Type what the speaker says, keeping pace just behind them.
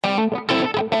Well,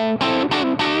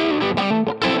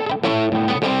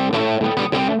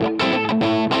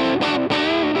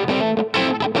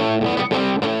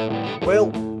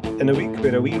 in a week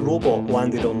where a wee robot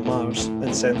landed on Mars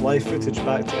and sent live footage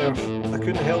back to Earth, I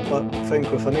couldn't help but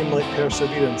think with a name like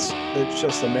Perseverance, it's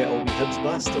just a metal wee Hibs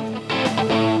bastard.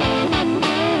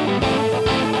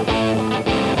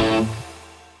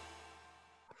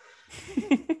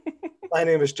 My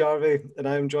name is Jarvie, and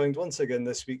I am joined once again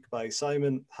this week by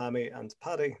Simon, Hammy, and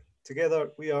Paddy.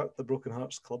 Together, we are the Broken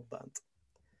Hearts Club Band.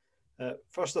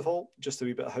 First of all, just a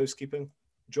wee bit of housekeeping.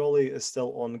 Jolly is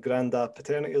still on Granda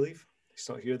paternity leave. He's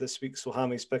not here this week, so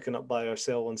Hammy's picking up by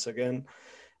ourselves once again.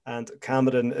 And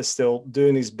Cameron is still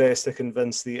doing his best to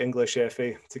convince the English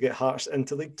FA to get Hearts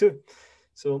into League Two.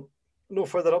 So, no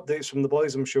further updates from the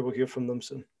boys. I'm sure we'll hear from them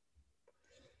soon.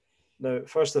 Now,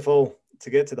 first of all, to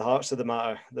get to the hearts of the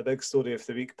matter, the big story of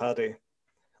the week, Paddy.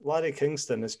 Larry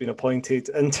Kingston has been appointed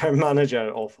interim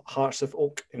manager of Hearts of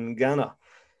Oak in Ghana.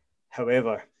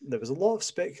 However, there was a lot of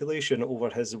speculation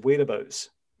over his whereabouts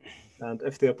and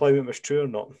if the appointment was true or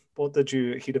not. What did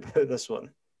you hear about this one?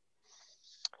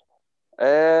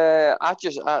 I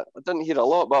didn't hear a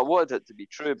lot, but I wanted it to be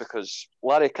true because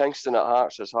Larry Kingston at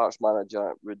Hearts as Hearts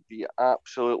manager would be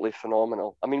absolutely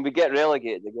phenomenal. I mean, we get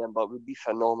relegated again, but it would be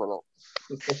phenomenal.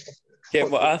 Yeah,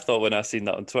 what I thought when I seen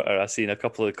that on Twitter, I seen a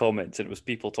couple of comments and it was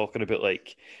people talking about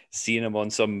like seeing him on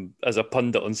as a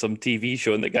pundit on some TV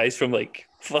show, and the guy's from like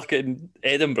fucking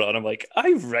Edinburgh, and I'm like,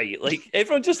 I'm right. Like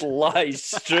everyone just lies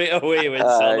straight away when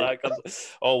that comes.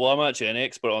 Oh well, I'm actually an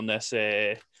expert on this.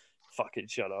 Fucking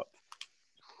shut up.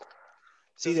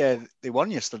 See, they won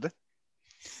yesterday.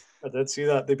 I did see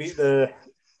that. They beat the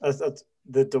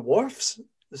Dwarfs.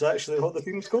 Is actually what the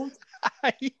team's called?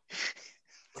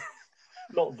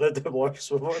 Not the Dwarfs.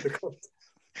 What are they called?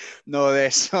 No,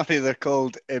 they're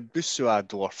called Busua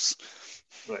Dwarfs.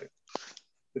 Right.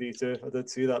 3-2. I did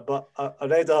see that. But I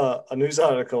read a news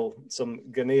article, some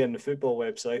Ghanaian football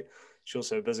website, shows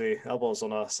how busy I was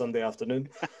on a Sunday afternoon.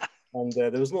 And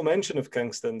there was no mention of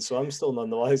Kingston, so I'm still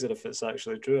none the wiser if it's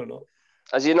actually true or not.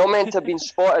 Is he not meant to have been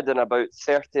spotted in about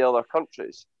 30 other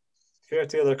countries?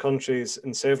 30 other countries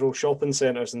and several shopping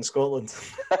centres in Scotland.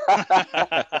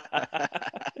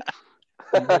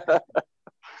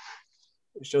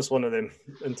 It's just one of them.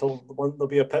 Until there'll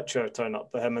be a picture turn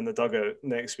up of him in the dugout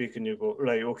next week and you go,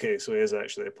 right, okay, so he is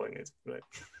actually appointed. Right.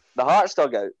 The Hearts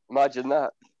dugout, imagine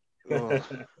that. Oh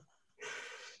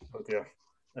dear.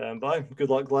 But good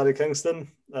luck, Larry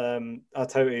Kingston. I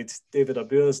touted David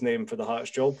Abua's name for the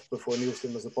Hearts job before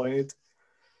Neilson was appointed.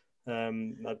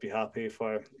 I'd be happy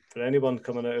for anyone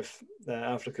coming out of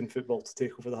African football to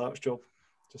take over the Hearts job.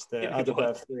 Just add a bit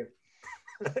of flair.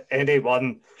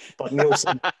 Anyone but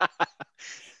Neilson.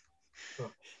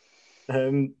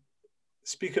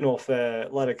 Speaking of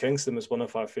Larry Kingston was one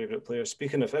of our favourite players.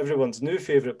 Speaking of everyone's new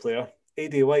favourite player,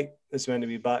 Aidy White is meant to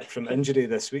be back from injury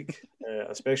this week,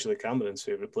 especially Cameron's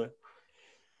favourite player.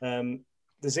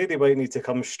 Does Aidy White need to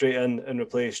come straight in and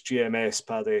replace GMS,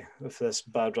 Paddy, with this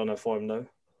bad run of form now?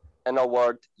 In a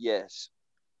word, yes.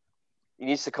 He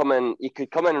needs to come in. He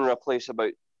could come in and replace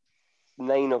about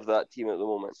 9 of that team at the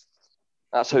moment.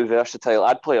 That's how versatile.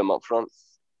 I'd play him up front.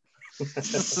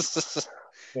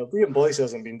 Well, Liam Boyce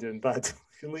hasn't been doing bad. You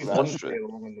can leave one player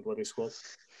along in the bloody squad.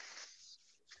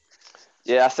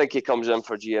 Yeah, I think he comes in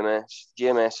for GMS.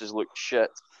 GMS has looked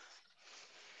shit.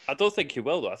 I don't think he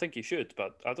will, though. I think he should,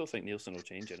 but I don't think Neilson will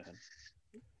change anything.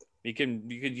 You can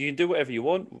do whatever you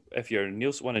want if you're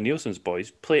one of Neilson's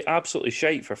boys. Play absolutely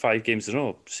shite for 5 games in a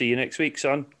row. See you next week,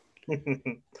 son.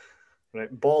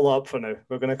 Right, ball up for now.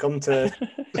 We're going to come to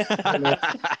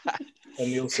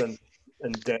Neilson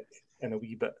and Dick in a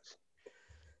wee bit.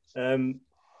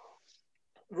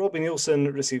 Robbie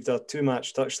Neilson received a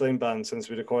 2-match touchline ban since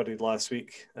we recorded last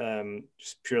week,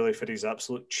 just purely for his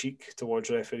absolute cheek towards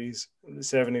referees,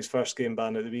 serving his first game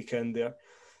ban at the weekend there.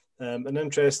 An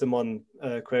interesting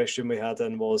question we had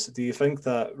in was, do you think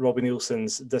that Robbie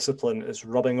Neilson's discipline is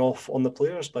rubbing off on the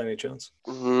players by any chance?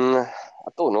 I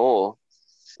don't know.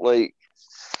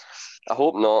 I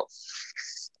hope not.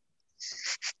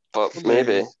 But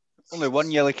maybe. Only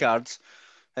 1 yellow card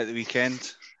at the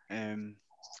weekend.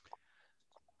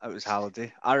 It was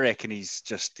Halliday. I reckon he's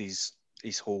just his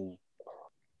whole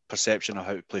perception of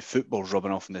how to play football is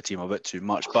rubbing off on the team a bit too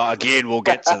much. But again, we'll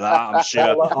get to that, I'm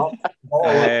sure.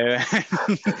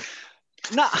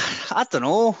 Nah, I don't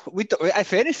know.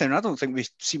 If anything, I don't think we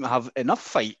seem to have enough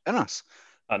fight in us.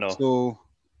 I know. So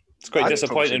it's quite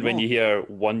disappointing when you hear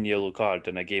 1 yellow card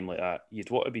in a game like that. You'd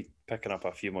want to be picking up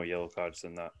a few more yellow cards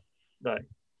than that. Right.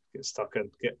 Get stuck in.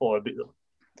 Get all a bit.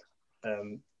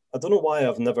 I don't know why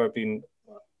I've never been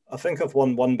I think I've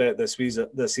won one bet this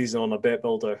season on a bet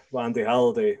builder with Andy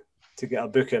Halliday to get a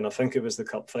book in. I think it was the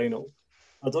cup final.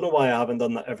 I don't know why I haven't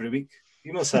done that every week.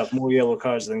 He must have more yellow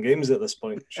cards than games at this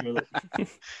point, surely.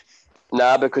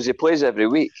 Nah, because he plays every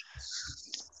week.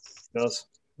 He does.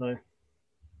 No.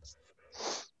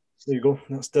 There you go.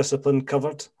 That's discipline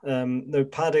covered. Now,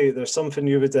 Paddy, there's something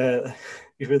you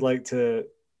would like to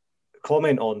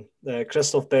comment on.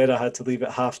 Christoph Berra had to leave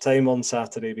at half time on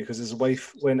Saturday because his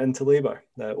wife went into labour.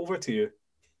 Over to you.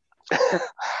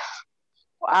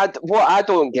 What I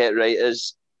don't get right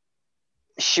is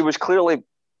she was clearly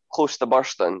close to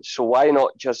bursting, so why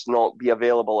not just not be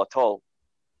available at all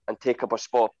and take up a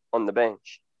spot on the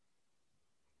bench?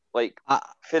 Like,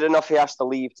 fair enough, he has to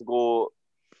leave to go.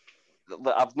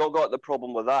 I've not got the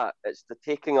problem with that. It's the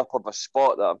taking up of a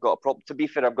spot that I've got a problem. To be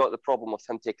fair, I've got the problem with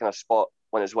him taking a spot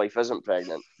when his wife isn't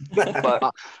pregnant.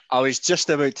 But I was just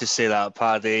about to say that,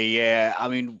 Paddy. Yeah, I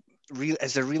mean,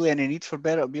 is there really any need for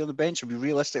Berra to be on the bench? Are we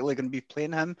realistically going to be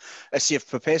playing him? I see if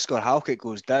Popescu or Halkett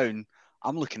goes down,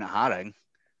 I'm looking at Haring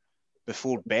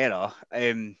before Berra.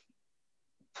 I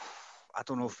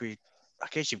don't know if I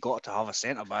guess you've got to have a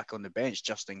centre back on the bench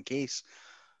just in case.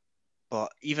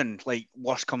 But even like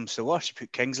worst comes to worst, you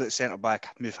put Kingsley at centre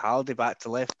back, move Halliday back to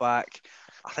left back.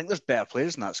 I think there's better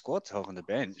players in that squad to have on the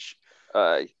bench.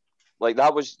 Like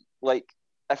that was like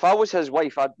if I was his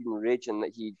wife, I'd be raging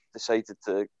that he decided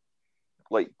to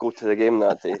like go to the game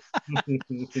that day.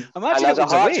 And as a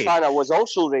Hearts fan, I was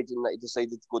also raging that he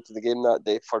decided to go to the game that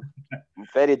day for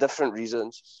very different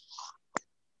reasons.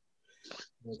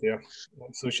 Oh dear.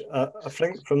 So I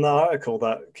think from that article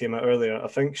that came out earlier, I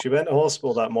think she went to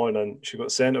hospital that morning. She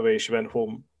got sent away. She went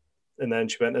home, and then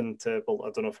she went into, well, I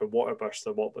don't know if her water burst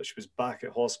or what, but she was back at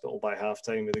hospital by half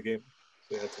time of the game.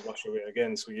 So they had to rush her away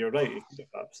again. So you're right. You could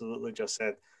have absolutely just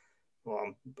said,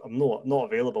 "Well, I'm not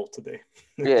available today."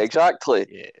 Yeah, exactly.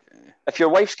 Yeah. If your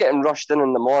wife's getting rushed in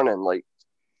the morning, like,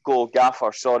 go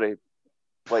gaffer, sorry,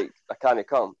 like I can't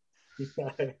come.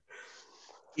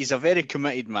 He's a very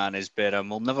committed man, is Berra, and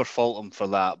we'll never fault him for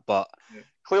that. But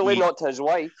clearly not to his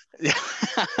wife.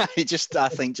 I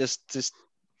think just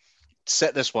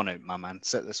sit this one out, my man.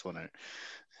 Sit this one out.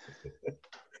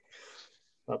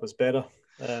 That was Berra.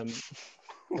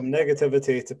 From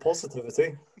negativity to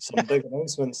positivity, some big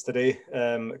announcements today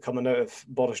coming out of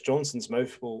Boris Johnson's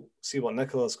mouth. We'll see what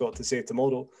Nicola's got to say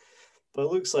tomorrow. But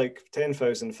it looks like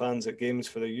 10,000 fans at games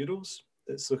for the Euros.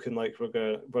 It's looking like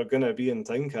we're gonna be in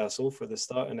Tynecastle for the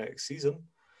start of next season.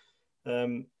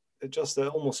 It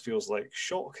almost feels like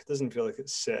shock. It doesn't feel like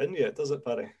it's set in yet, does it,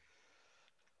 Paddy?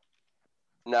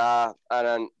 Nah,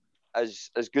 and as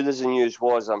good as the news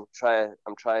was, I'm trying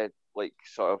like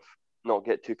sort of not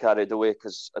get too carried away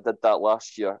because I did that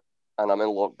last year and I'm in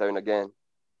lockdown again.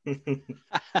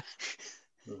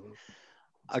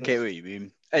 I get what you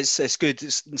mean. It's good.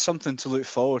 It's something to look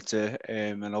forward to.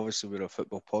 And obviously we're a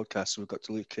football podcast, so we've got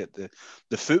to look at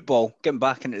the football. Getting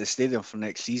back into the stadium for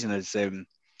next season is,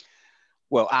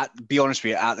 be honest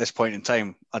with you, at this point in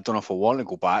time, I don't know if I want to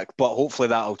go back, but hopefully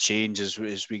that'll change as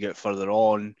we get further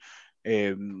on.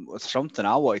 Something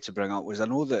I wanted to bring up was I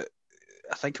know that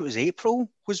I think it was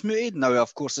April was mooted. Now,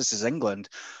 of course, this is England,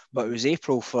 but it was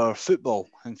April for football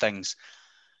and things.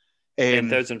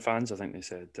 10,000 fans, I think they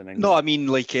said in England. No, I mean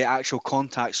like actual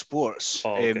contact sports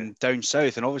okay. Down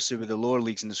south, and obviously with the lower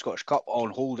leagues and the Scottish Cup on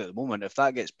hold at the moment, if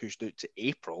that gets pushed out to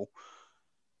April,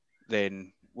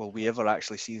 then will we ever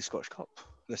actually see the Scottish Cup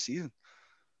this season?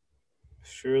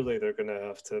 Surely they're going to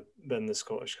have to win the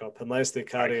Scottish Cup unless they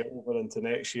carry it over into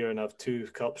next year and have two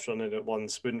cups running at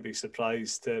once. Wouldn't be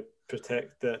surprised to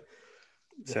protect the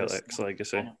Celtic's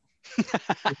legacy.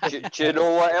 Do you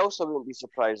know what else I wouldn't be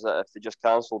surprised at if they just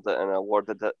cancelled it and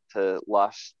awarded it to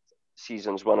last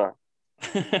season's winner?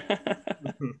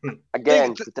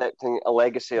 Again, protecting a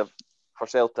legacy for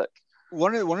Celtic.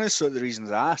 One of the sort of the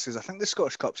reasons I ask is I think the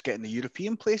Scottish Cup's getting the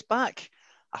European place back.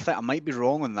 I think I might be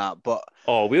wrong on that, but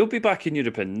we'll be back in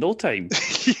Europe in no time.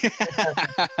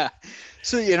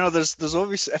 So there's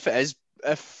obviously if it is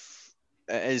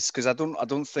because I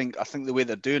think the way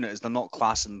they're doing it is they're not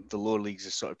classing the lower leagues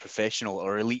as sort of professional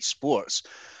or elite sports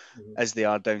as they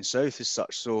are down south as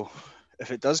such. So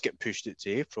if it does get pushed out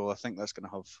to April, I think that's going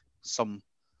to have some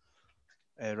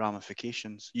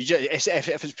ramifications.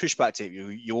 If it's pushed back to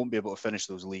April, you won't be able to finish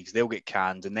those leagues. They'll get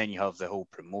canned, and then you have the whole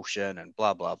promotion and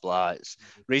blah blah blah. It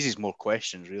raises more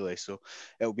questions really. So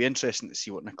it'll be interesting to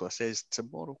see what Nicola says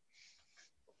tomorrow.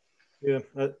 Yeah.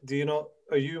 Are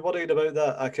you worried about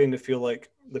that? I kind of feel like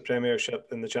the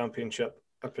Premiership and the Championship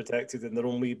are protected in their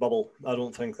own wee bubble. I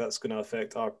don't think that's going to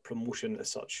affect our promotion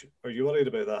as such. Are you worried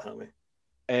about that, Hammy?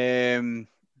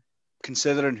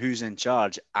 Considering who's in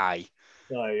charge, aye.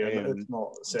 It's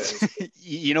not set.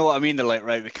 You know what I mean? They're like,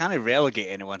 right, we can't relegate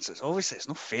anyone, so it's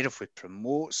not fair if we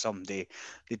promote somebody.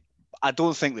 I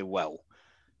don't think they will,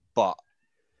 but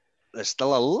there's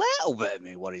still a little bit of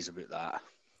me worries about that.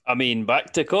 I mean,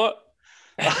 back to court.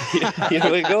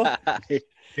 Here we go.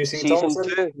 JC Season Thompson,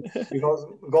 2.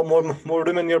 you've got more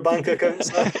room in your bank account,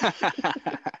 sir.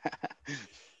 You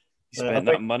spent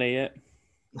that money yet?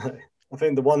 I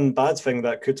think the one bad thing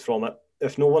that could from it,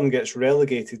 if no one gets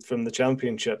relegated from the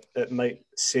Championship, it might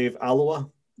save Alloa,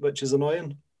 which is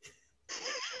annoying.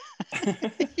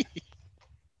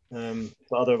 But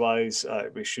otherwise,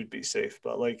 we should be safe.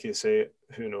 But like you say,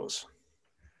 who knows?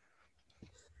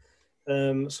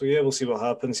 So yeah, we'll see what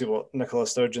happens. See what Nicola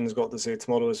Sturgeon's got to say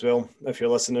tomorrow as well. If you're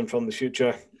listening from the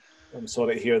future, I'm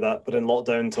sorry to hear that. But in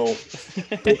lockdown till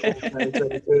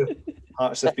 2022,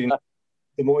 Hearts have been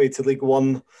demoted to League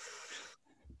One.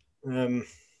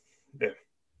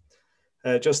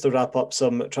 Just to wrap up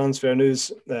some transfer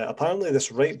news, apparently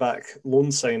this right-back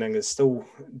loan signing is still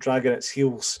dragging its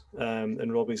heels,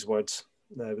 in Robbie's words,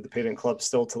 with the parent club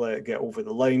still to let it get over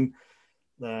the line.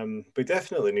 We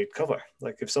definitely need cover.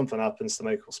 Like if something happens to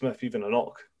Michael Smith, even a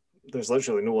knock, there's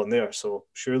literally no one there. So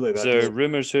surely Is there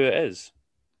rumours who it is?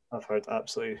 I've heard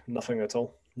absolutely nothing at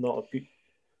all. Not a peep.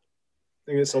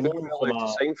 I think it's a loan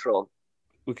To sign from.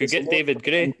 We could get David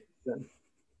Gray.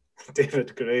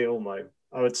 David Gray, oh my.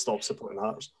 I would stop supporting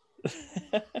Hearts.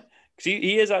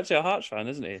 He is actually a Hearts fan,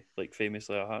 isn't he? Like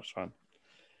famously a Hearts fan.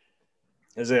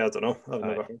 Is he? I don't know. I've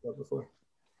never heard that before.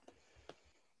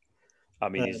 I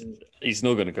mean, he's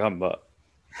not going to come, but...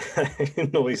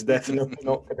 No, he's definitely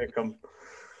not going to come.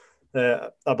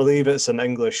 I believe it's an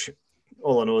English...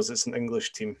 All I know is it's an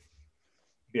English team.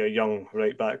 Be a young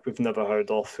right-back we've never heard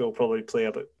of. He'll probably play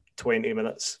about 20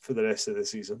 minutes for the rest of the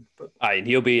season. But and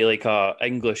he'll be like a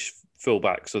English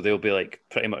fullback, so they'll be like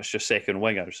pretty much just second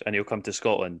wingers, and he'll come to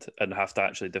Scotland and have to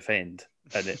actually defend,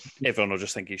 and everyone will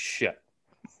just think he's shit.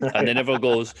 And then everyone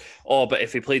goes, oh, but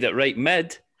if he played at right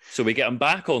mid, so we get him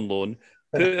back on loan,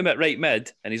 put him at right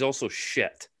mid, and he's also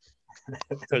shit.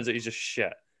 Turns out he's just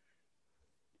shit.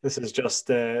 This is just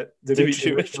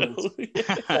Dimitri Mitchell.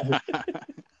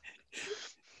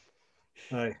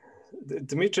 Aye.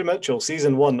 Dimitri Mitchell,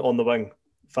 season 1 on the wing,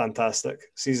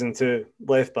 fantastic. Season 2,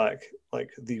 left back,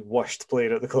 like the worst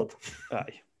player at the club.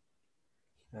 Aye.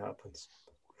 It happens.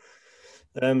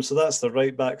 So that's the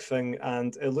right back thing,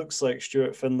 and it looks like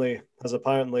Stuart Finlay has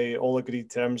apparently all agreed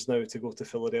terms now to go to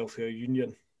Philadelphia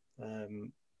Union.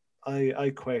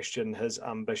 I question his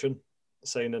ambition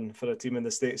signing for a team in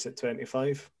the States at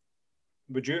 25.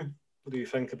 Would you? What do you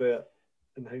think about it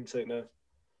in hindsight now?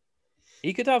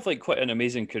 He could have like quite an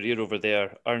amazing career over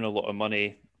there, earn a lot of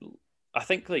money. I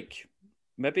think like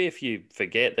maybe if you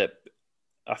forget that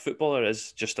a footballer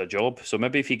is just a job, so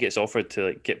maybe if he gets offered to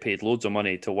like get paid loads of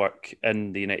money to work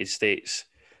in the United States,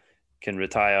 can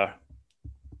retire,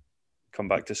 come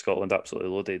back to Scotland absolutely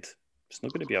loaded, it's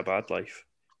not going to be a bad life.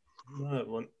 No, it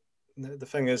won't. The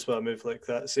thing is, with a move like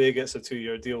that, say he gets a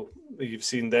 2-year deal, you've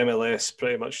seen the MLS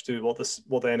pretty much do what the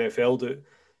NFL do,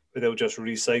 where they'll just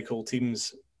recycle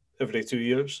teams every 2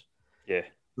 years. Yeah.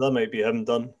 That might be him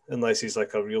done, unless he's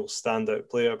like a real standout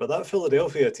player. But that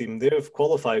Philadelphia team, they've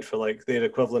qualified for like their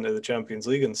equivalent of the Champions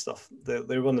League and stuff.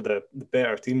 They're one of the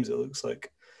better teams, it looks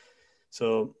like.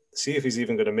 So see if he's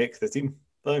even going to make the team.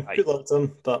 Good luck to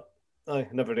him, but I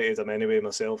never rated him anyway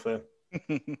myself.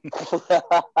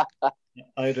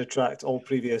 I retract all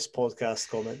previous podcast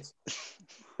comments.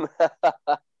 Well,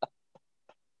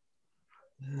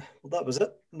 that was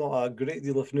it. Not a great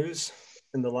deal of news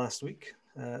in the last week.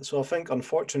 So I think,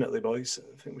 unfortunately, boys,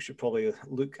 I think we should probably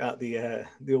look at the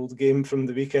old game from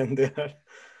the weekend there.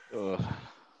 Our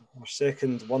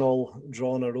second 1-1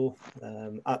 draw in a row.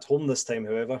 At home this time,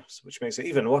 however, which makes it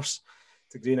even worse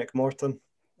to Greenock Morton.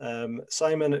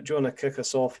 Simon, do you want to kick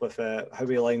us off with how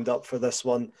we lined up for this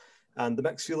one and the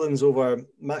mixed feelings over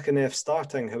McAneff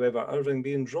starting, however, Irving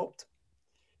being dropped?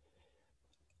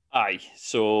 Aye,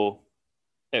 so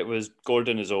it was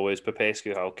Gordon as always,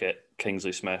 Popescu, Halkett,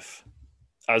 Kingsley Smith.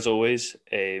 As always,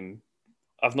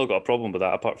 I've not got a problem with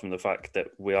that, apart from the fact that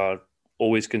we are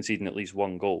always conceding at least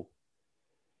one goal.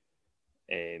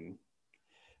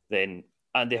 Then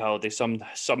Andy Halliday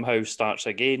somehow starts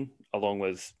again, along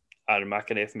with Aaron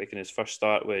McAneff making his first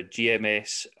start with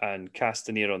GMS and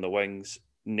Castanier on the wings,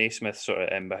 Naismith sort of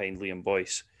in behind Liam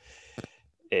Boyce,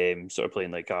 sort of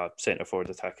playing like a centre-forward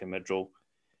attacking mid-role.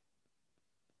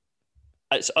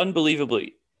 It's unbelievable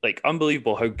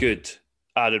how good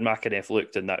Aaron McAneff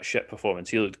looked in that shit performance.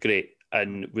 He looked great,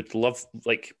 and would love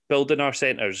like building our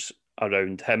centres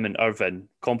around him and Irvin,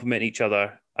 complement each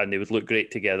other, and they would look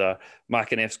great together.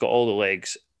 McAneff's got all the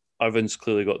legs. Irvin's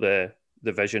clearly got the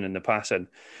vision and the passing.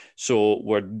 So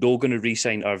we're not going to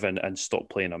re-sign Irvin and stop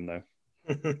playing him now.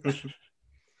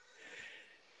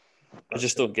 I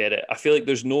just don't get it. I feel like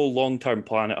there's no long-term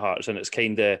plan at Hearts, and it's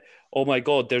kind of, oh my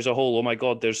God, there's a hole. Oh my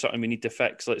God, there's something we need to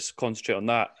fix. Let's concentrate on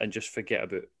that and just forget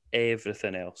about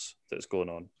everything else that's going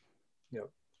on. Yeah.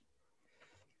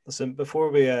 Listen,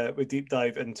 before we deep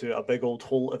dive into a big old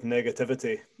hole of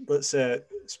negativity, let's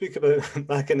speak about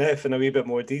McAneff in a wee bit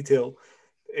more detail.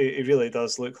 He really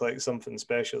does look like something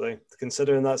special, eh?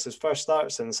 Considering that's his first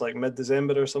start since like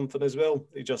mid-December or something as well.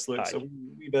 He just looks a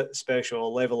wee bit special, a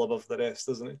level above the rest,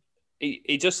 doesn't he?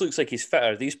 He just looks like he's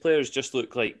fitter. These players just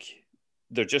look like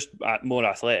they're just more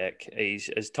athletic.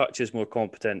 His touch is more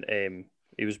competent.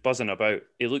 He was buzzing about.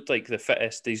 He looked like the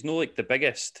fittest. He's not like the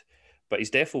biggest, but he's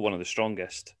definitely one of the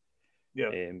strongest. Yeah.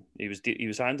 He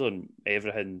was handling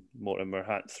everything Mortimer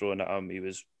had thrown at him. He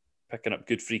was picking up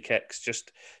good free kicks,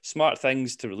 just smart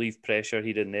things to relieve pressure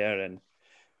here and there. And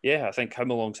yeah, I think him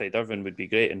alongside Irvin would be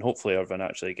great. And hopefully Irvin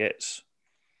actually gets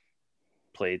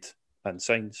played and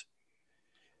signs.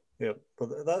 Yeah,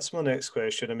 well, that's my next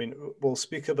question. I mean, we'll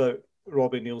speak about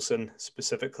Robbie Neilson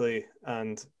specifically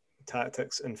and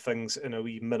tactics and things in a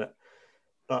wee minute.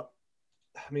 But,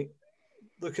 I mean,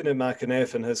 looking at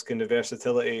McAneff and his kind of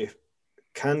versatility,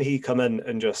 can he come in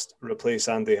and just replace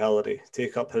Andy Halliday,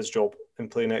 take up his job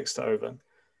and play next to Irvin?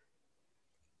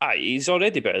 He's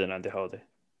already better than Andy Halliday.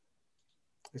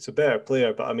 He's a better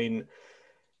player, but I mean,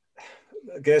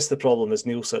 I guess the problem is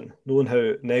Neilson. Knowing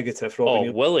how negative Robbie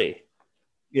Neilson... will he?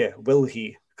 Yeah, will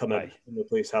he come in and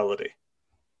replace Halliday?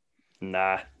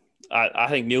 Nah. I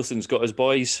think Nielsen's got his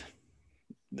boys.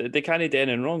 They can't do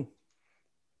anything wrong.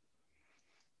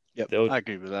 Yep, I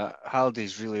agree with that.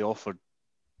 Halliday's really offered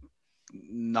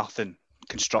nothing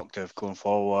constructive going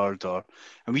forward, and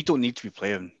we don't need to be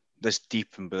playing this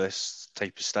deep and with this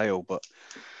type of style, but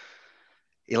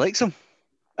he likes him.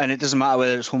 And it doesn't matter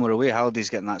whether it's home or away, Halliday's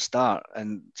getting that start.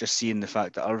 And just seeing the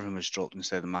fact that Irvin was dropped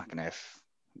instead of McAneff,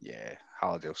 yeah,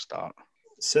 Halliday will start.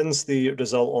 Since the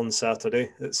result on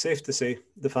Saturday, it's safe to say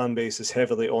the fan base is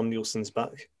heavily on Neilson's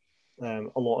back. A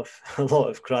lot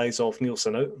of cries off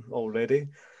Neilson out already,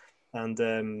 and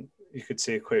you could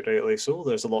say quite rightly so.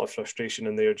 There's a lot of frustration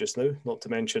in there just now. Not to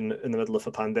mention in the middle of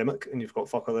a pandemic, and you've got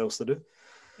fuck all else to do.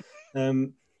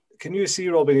 Can you see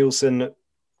Robbie Neilson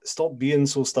stop being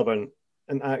so stubborn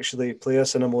and actually play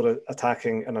us in a more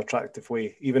attacking and attractive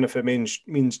way, even if it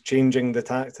means changing the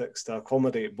tactics to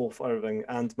accommodate both Irving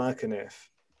and McAneff?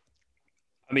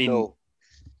 I mean, no.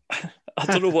 I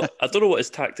don't know what his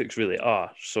tactics really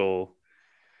are, so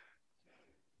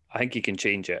I think he can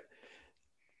change it.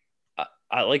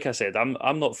 Like I said,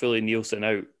 I'm not fully Neilson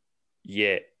out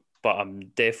yet, but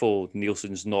I'm defo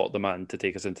Neilson's not the man to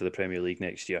take us into the Premier League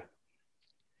next year.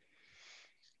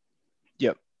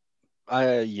 Yep, I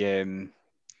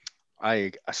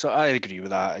agree with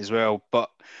that as well.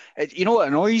 But you know what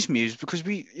annoys me is because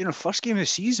we, first game of the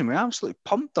season, we absolutely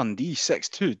pumped Dundee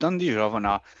 6-2. Dundee are having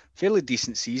a fairly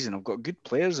decent season. I've got good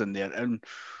players in there, and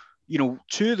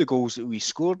two of the goals that we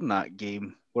scored in that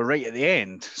game were right at the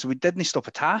end, so we didn't stop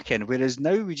attacking. Whereas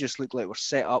now we just look like we're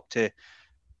set up to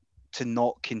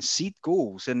not concede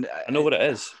goals. And I know what it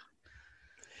is.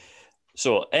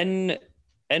 So in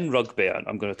rugby,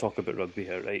 I'm going to talk about rugby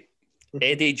here, right?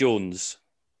 Eddie Jones'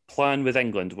 plan with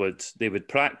England they would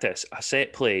practice a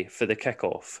set play for the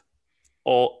kickoff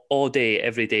all day,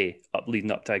 every day,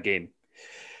 leading up to a game.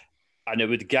 And it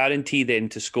would guarantee them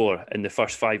to score in the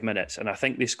first 5 minutes. And I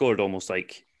think they scored almost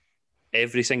like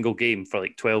every single game for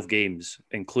like 12 games,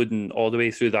 including all the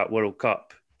way through that World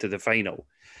Cup to the final.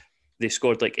 They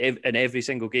scored like in every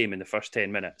single game in the first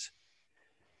 10 minutes.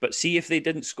 But see, if they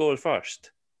didn't score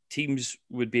first, teams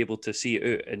would be able to see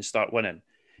it out and start winning.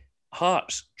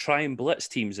 Hearts try and blitz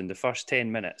teams in the first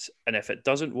 10 minutes. And if it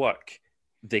doesn't work,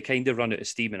 they kind of run out of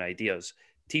steam and ideas.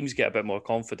 Teams get a bit more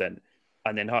confident.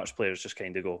 And then Hearts players just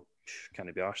kind of go,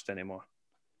 can't be arsed anymore.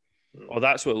 Or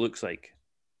that's what it looks like.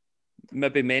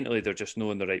 Maybe mentally they're just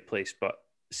not in the right place. But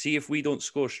see, if we don't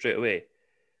score straight away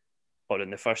or in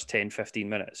the first 10, 15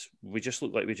 minutes, we just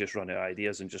look like we just run out of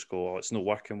ideas and just go, it's not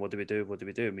working. What do we do? What do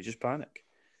we do? And we just panic.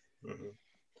 Mm-hmm.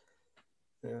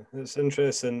 Yeah, it's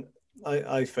interesting.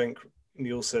 I think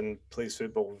Neilson plays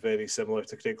football very similar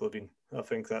to Craig Levein. I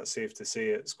think that's safe to say.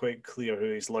 It's quite clear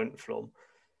who he's learnt from.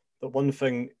 But one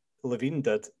thing Levein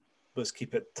did was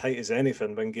keep it tight as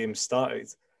anything when games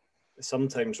started.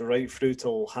 Sometimes right through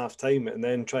till half time and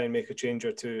then try and make a change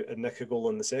or two and nick a goal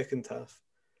in the second half.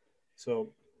 So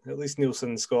at least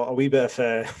Neilson's got a wee bit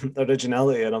of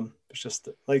originality in him. It's just,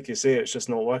 like you say, it's just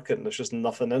not working. There's just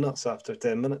nothing in us after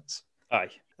 10 minutes. Aye.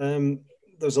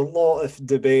 there's a lot of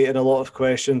debate and a lot of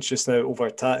questions just now over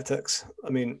tactics. I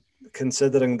mean,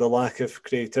 considering the lack of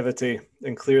creativity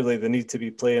and clearly the need to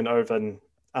be playing Irvine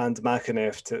and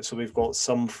McAneff so we've got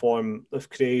some form of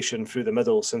creation through the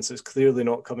middle since it's clearly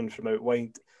not coming from out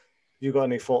wide. You got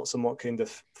any thoughts on what kind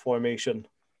of formation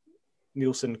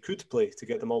Nielsen could play to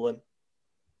get them all in?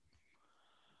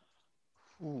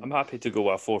 I'm happy to go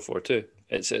with a 4-4-2.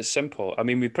 It's simple. I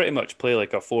mean, we pretty much play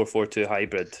like a 4-4-2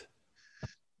 hybrid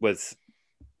with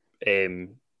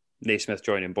Naismith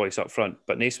joining Boyce up front,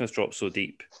 but Naismith drops so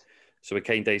deep, so we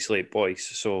kind of isolate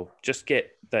Boyce. So just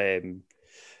get Nandwile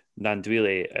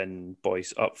and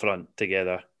Boyce up front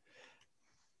together.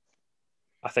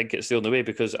 I think it's the only way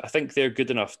because I think they're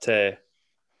good enough to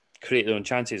create their own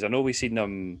chances. I know we've seen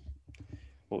them,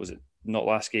 what was it? Not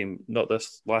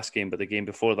this last game, but the game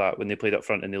before that when they played up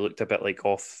front and they looked a bit like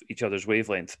off each other's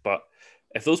wavelength. But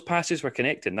if those passes were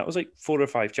connecting, that was like 4 or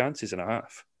 5 chances and a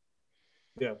half.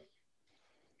 Yeah.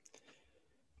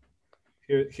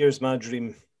 Here's my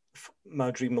dream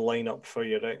lineup for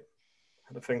you, right?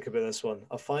 Had to think about this one.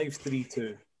 A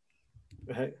 5-3-2.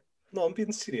 Right? No, I'm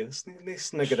being serious. Nice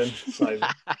sniggering, Simon.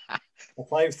 A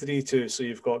 5-3-2. So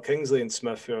you've got Kingsley and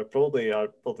Smith, who they are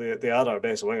our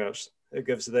best wingers. It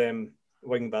gives them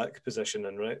wing back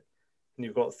positioning, right? And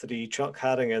you've got 3 Chuck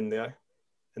Haring in there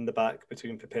in the back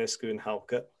between Popescu and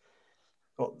Halkett.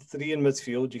 Got 3 in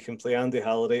midfield. You can play Andy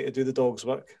Halliday to do the dog's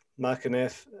work,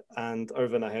 McAneff and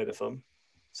Irvine ahead of him.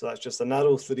 So that's just a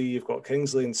narrow 3. You've got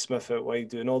Kingsley and Smith out wide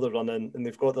doing all the running, and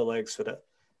they've got the legs for it.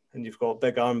 And you've got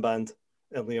big armband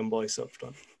and Liam Boyce up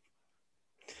front.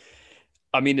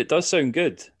 I mean, it does sound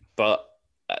good, but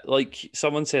like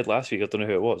someone said last week, I don't know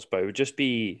who it was, but it would just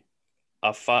be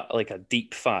a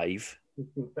deep 5,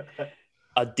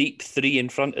 a deep 3 in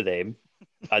front of them,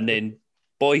 and then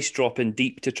Boyce dropping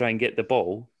deep to try and get the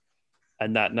ball,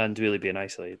 and that Nandwile being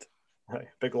isolated. Aye,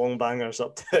 big long bangers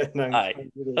up to 9. Aye,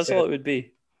 that's all it would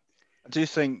be. I do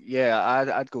think,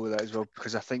 I'd go with that as well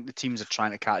because I think the teams are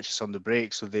trying to catch us on the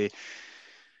break, so they,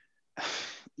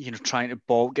 trying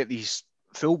to get these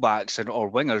fullbacks or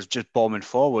wingers just bombing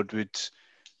forward would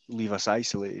leave us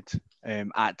isolated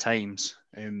at times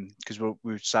because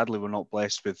we're sadly not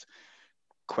blessed with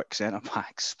quick centre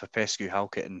backs. Popescu,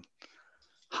 Halkett, and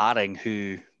Haring,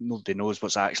 who nobody knows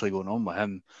what's actually going on with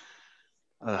him.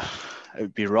 It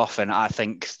would be rough, and I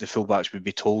think the fullbacks would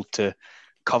be told to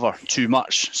cover too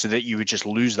much so that you would just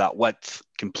lose that width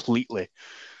completely.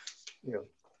 Yeah,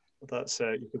 that's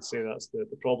you could say that's the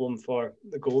problem for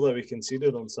the goal that we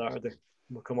conceded on Saturday.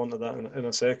 We'll come on to that in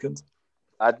a second.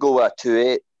 I'd go with a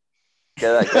 2-8.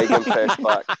 Get that Guigan press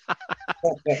back.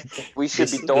 We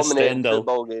should be dominating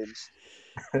football games.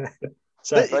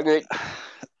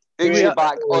 Bring me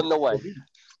back on the win.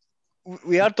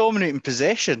 We are dominating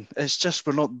possession. It's just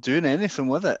we're not doing anything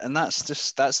with it, and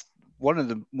that's one of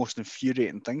the most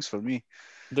infuriating things for me.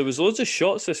 There was loads of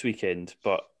shots this weekend,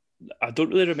 but I don't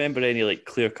really remember any like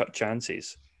clear-cut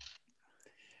chances.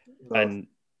 No. And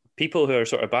people who are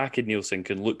sort of backing Nielsen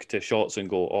can look to shots and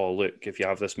go, "Oh, look, if you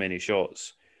have this many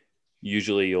shots,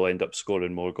 usually you'll end up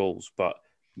scoring more goals." But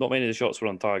not many of the shots were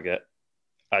on target,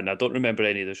 and I don't remember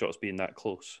any of the shots being that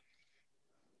close.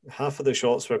 Half of the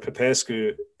shots were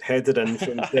Popescu headed in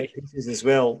from set pieces as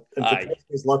well. And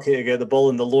Popescu's lucky to get the ball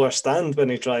in the lower stand when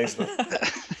he tries.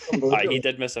 He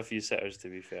did miss a few sitters, to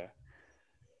be fair.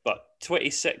 But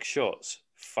 26 shots,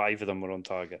 5 of them were on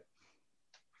target.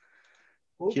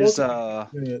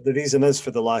 The reason is for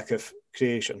the lack of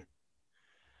creation.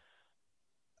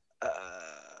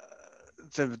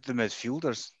 The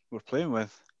midfielders we're playing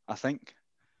with, I think.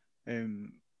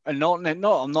 And I'm not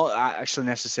actually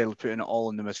necessarily putting it all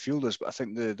on the midfielders, but I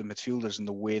think the midfielders and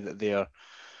the way that they are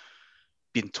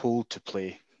being told to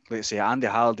play. Let's say Andy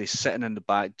Halliday's sitting in the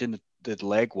back doing the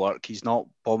leg work. He's not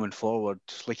bombing forward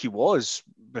like he was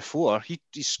before.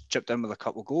 He's chipped in with a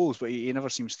couple of goals, but he never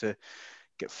seems to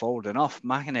get forward enough.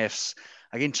 McAneff's,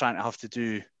 again, trying to have to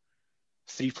do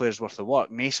 3 players worth of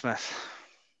work. Naismith,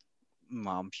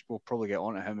 we'll probably get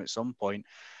on to him at some point.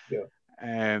 Yeah.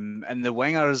 And the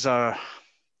wingers are...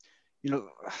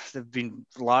 they've been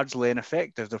largely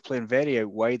ineffective. They're playing very out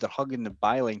wide. They're hugging the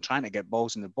byline, trying to get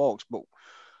balls in the box. But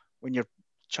when you're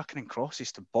chucking in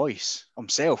crosses to Boyce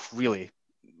himself, really,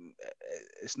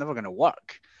 it's never going to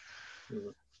work.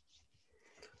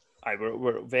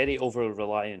 We're very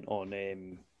over-reliant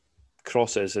on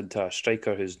crosses into a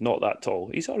striker who's not that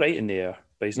tall. He's all right in the air,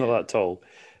 but he's not that tall.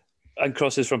 And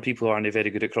crosses from people who aren't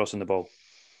very good at crossing the ball.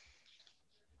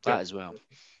 That as well.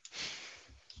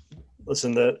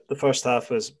 Listen, the first half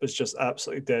was just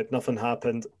absolutely dead. Nothing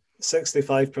happened.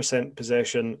 65%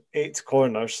 possession, 8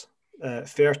 corners,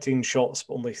 13 shots,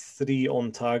 but only 3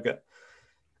 on target.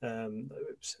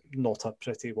 It was not a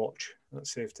pretty watch,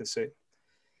 that's safe to say.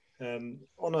 On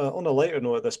a lighter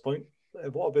note at this point,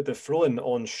 what about the throwing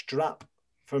on strap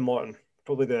for Morton?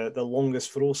 Probably the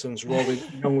longest throw since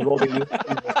young Robbie went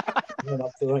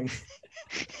up the ring.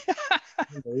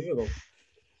 Unbelievable.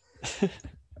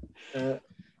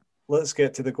 Let's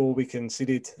get to the goal we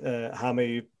conceded.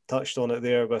 Hammy touched on it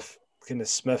there with kind of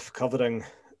Smith covering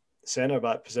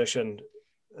centre-back position.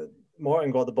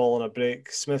 Morton got the ball on a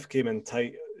break. Smith came in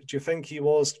tight. Do you think he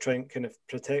was trying kind of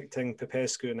protecting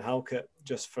Popescu and Halkett,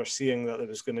 just foreseeing that there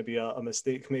was going to be a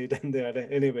mistake made in there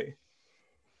anyway?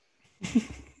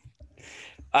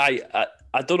 I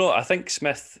don't know. I think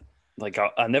Smith, like,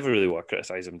 I never really want to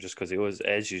criticise him just because he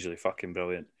is usually fucking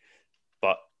brilliant.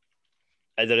 But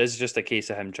there is just a case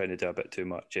of him trying to do a bit too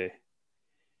much, eh?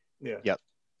 Yeah. Yep.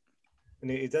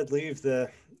 And he did leave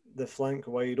the flank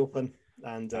wide open.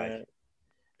 And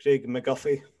Craig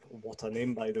McGuffey, what a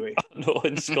name, by the way. No,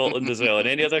 in Scotland as well. In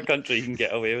any other country, you can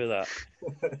get away with that.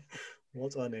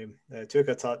 What a name. Took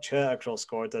a touch, hit across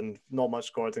Gordon. Not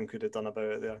much Gordon could have done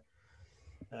about it there.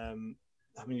 I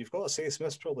mean, you've got to say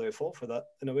Smith's probably at fault for that,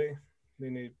 in a way. I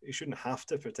mean, he shouldn't have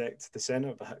to protect the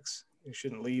centre-backs. He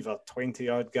shouldn't leave a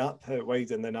 20-yard gap out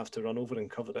wide and then have to run over and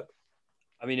cover it.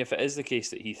 I mean, if it is the case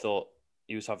that he thought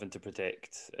he was having to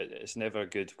protect, it's never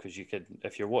good because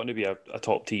if you're wanting to be a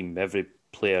top team, every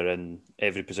player in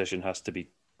every position has to be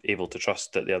able to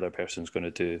trust that the other person's going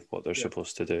to do what they're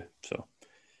supposed to do. So,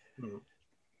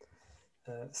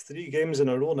 3 games in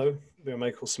a row now where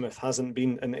Michael Smith hasn't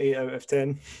been an 8 out of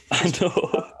 10. I know.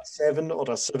 A 7 or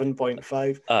a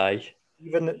 7.5. Aye.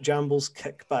 Even Jamble's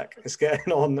kickback is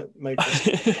getting on Michael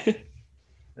Smith.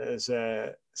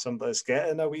 It's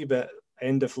getting a wee bit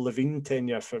end of Levine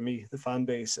tenure for me. The fan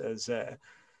base is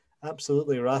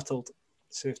absolutely rattled,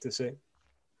 safe to say.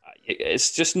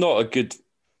 It's just not a good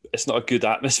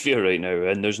atmosphere right now,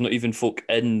 and there's not even folk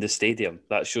in the stadium.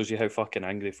 That shows you how fucking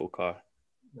angry folk are.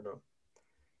 You know,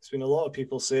 there's been a lot of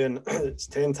people saying it's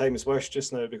 10 times worse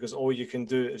just now because all you can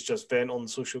do is just vent on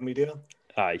social media.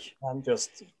 Aye. And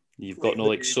just you've got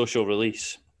no social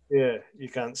release. Yeah, you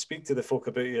can't speak to the folk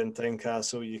about you in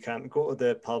Tynecastle. You can't go to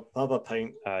the pub, have a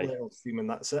pint, let off steam, and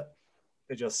that's it.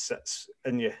 It just sits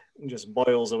in you and just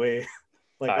boils away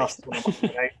like us on a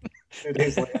Monday night 2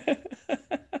 days later.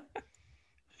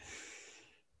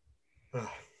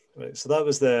 Right, so that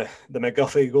was the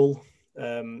McGuffey goal.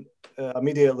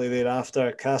 Immediately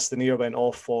thereafter, Castanier went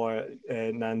off for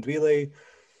Nandwile.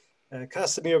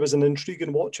 Castanier was an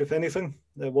intriguing watch, if anything.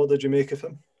 What did you make of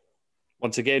him?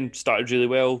 Once again, started really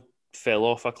well, fell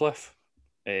off a cliff.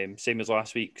 Same as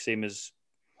last week, same as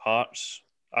Hearts.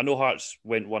 I know Hearts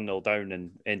went 1-0 down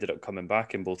and ended up coming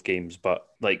back in both games, but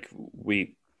like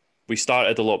we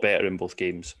started a lot better in both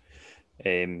games.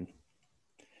 But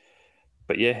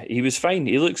yeah, he was fine.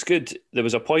 He looks good. There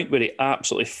was a point where he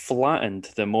absolutely flattened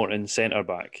the Morton centre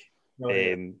back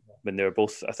when they were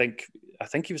both. I think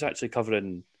he was actually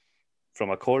covering from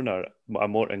a corner, a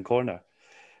Morton corner,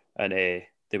 and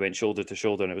they went shoulder to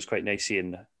shoulder, and it was quite nice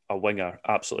seeing a winger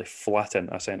absolutely flatten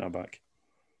a centre back.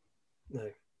 No,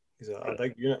 he's a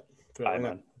big unit for a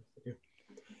winger.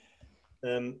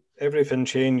 Man. Everything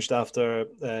changed after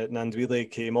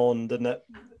Nandwile came on, didn't it?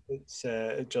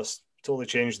 It just totally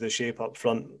changed the shape up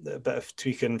front. A bit of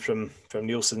tweaking from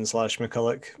Nielsen /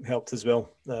 McCulloch helped as well.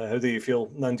 How do you feel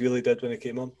Nandwile did when he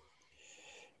came on?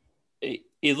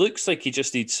 He looks like he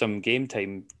just needs some game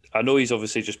time. I know he's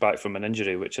obviously just back from an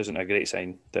injury, which isn't a great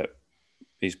sign that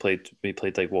he played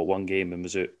like, one game and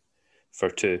was out for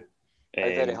 2. How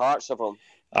very hearts of him.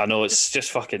 I know, it's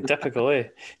just fucking typical, eh?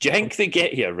 Do you think they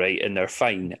get here, right, and they're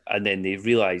fine, and then they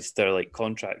realise their like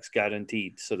contract's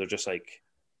guaranteed, so they're just like,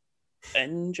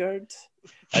 injured?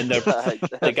 And they're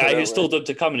the guy who's told them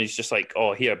to come, and he's just like,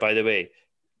 oh, here, by the way,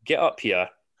 get up here,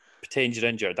 pretend you're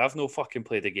injured. I've no fucking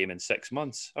played the game in 6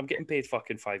 months. I'm getting paid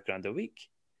fucking $5,000 a week.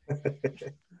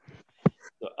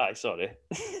 Sorry.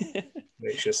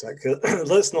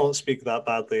 Let's not speak that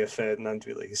badly of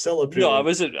Nandwile. He's still a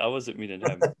brilliant. No, I wasn't meaning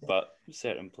him, but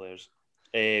certain players.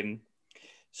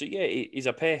 So yeah, he's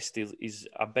a pest. He's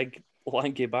a big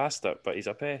lanky bastard, but he's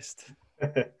a pest.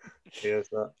 He is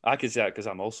that. I can say that because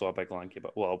I'm also a big lanky,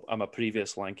 but I'm a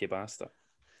previous lanky bastard.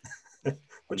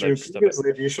 What do you mean previously?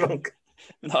 Have you shrunk?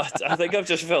 No, I think I've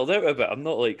just filled out a bit. I'm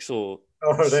not like so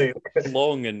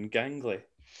long and gangly.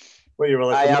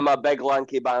 I am a big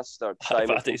lanky bastard.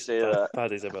 Paddy's a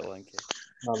bit lanky.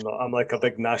 I'm not. I'm like a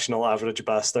big national average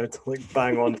bastard, like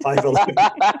bang on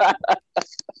 5'11".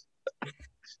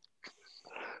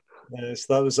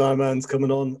 So that was our man's coming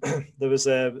on. There was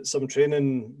some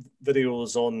training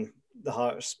videos on the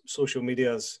Hearts social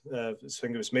medias. I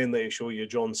think it was mainly to show you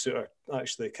John Souttar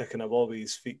actually kicking a ball with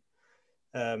his feet.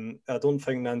 I don't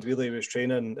think Nandwili was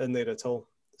training in there at all,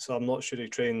 so I'm not sure he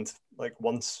trained like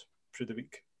once through the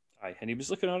week. Aye, and he was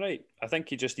looking all right. I think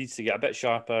he just needs to get a bit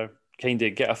sharper, kind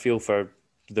of get a feel for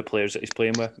the players that he's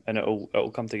playing with, and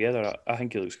it'll come together. I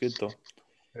think he looks good though.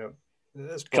 Yeah.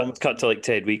 Cut to like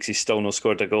 10 weeks, he's still not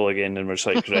scored a goal again, and we're just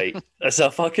like, right, it's a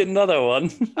fucking another one.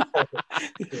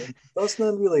 Doesn't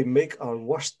that really make our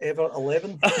worst ever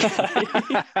 11?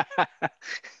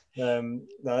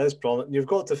 That is prominent. You've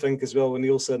got to think as well when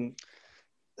Nielsen,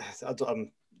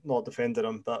 I'm not defending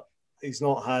him, but he's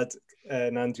not had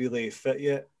Nandwili fit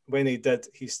yet. When he did,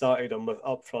 he started him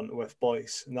up front with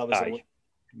Boyce, and that was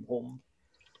from home.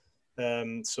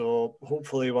 So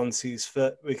hopefully once he's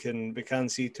fit, we can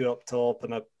see two up top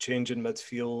and a change in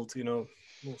midfield.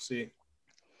 We'll see.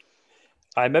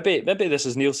 Maybe this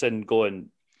is Nielsen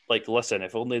going like, listen,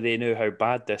 if only they knew how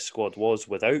bad this squad was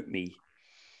without me.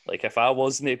 Like if I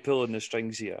wasn't pulling the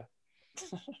strings here,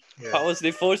 if I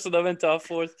wasn't forcing them into a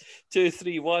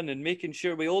 4-2-3-1 and making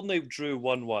sure we only drew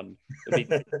 1-1. It'd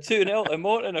be 2-0 to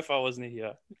Morton if I wasn't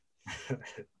here.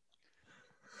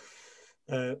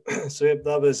 So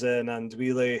that was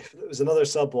Nandwili. It was another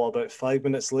sub about 5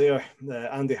 minutes later.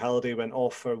 Andy Halliday went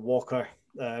off for Walker.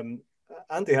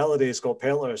 Andy Halliday's got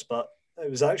pelters, but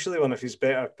it was actually one of his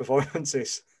better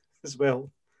performances as well.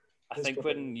 I think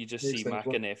when you just see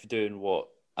McInnes doing what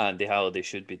Andy Halliday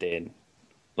should be doing,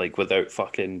 like without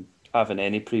fucking having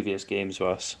any previous games with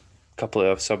us, a couple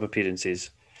of sub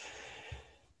appearances,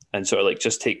 and sort of like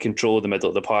just take control of the middle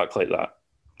of the park like that,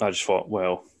 I just thought,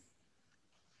 well,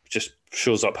 just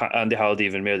shows up Andy Halliday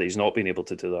even more that he's not been able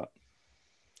to do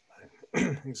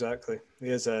that. Exactly. He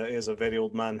is a very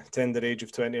old man, tender age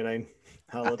of 29.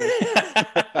 Halliday.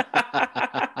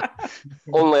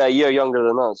 Only a year younger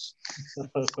than us.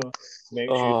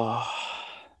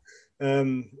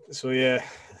 So yeah,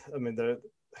 I mean,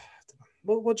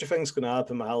 what do you think is going to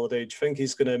happen with Halliday? Do you think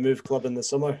he's going to move club in the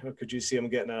summer, or could you see him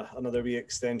getting another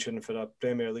re-extension for a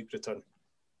Premier League return?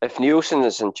 If Nielsen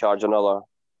is in charge,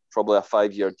 probably a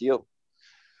 5-year deal.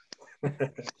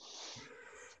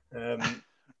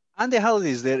 Andy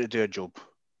Halliday's there to do a job.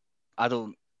 I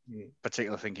don't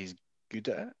particularly think he's good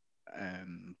at it,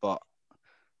 but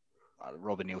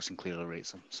Robin Nielsen clearly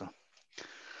rates him, so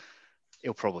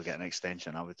he'll probably get an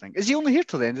extension, I would think. Is he only here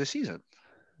till the end of the season?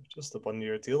 Just a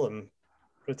 1-year deal, I'm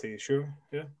pretty sure,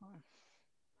 yeah.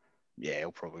 Yeah,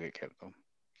 he'll probably get kept on.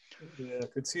 Yeah, I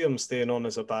could see him staying on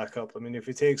as a backup. I mean, if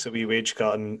he takes a wee wage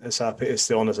cut and is happy to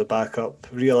stay on as a backup,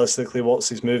 realistically, what's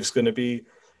his move's going to be?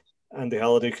 Andy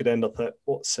Halliday could end up at,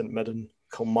 St Mirren,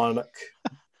 Kilmarnock,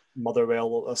 Motherwell,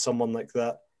 or someone like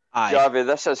that. Jarvie,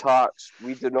 this is Hearts.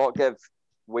 We do not give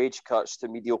wage cuts to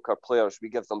mediocre players. We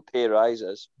give them pay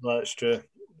rises. That's true.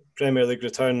 Premier League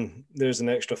return, there's an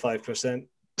extra 5%.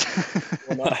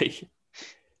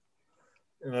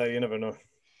 You never know.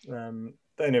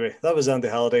 But anyway, that was Andy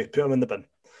Halliday. Put him in the bin.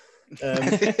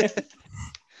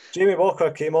 Jamie Walker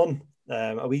came on.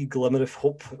 A wee glimmer of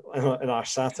hope in our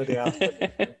Saturday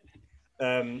afternoon.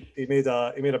 He made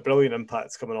a brilliant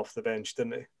impact coming off the bench,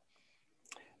 didn't he?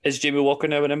 Is Jamie Walker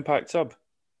now an impact sub?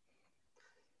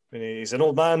 I mean, he's an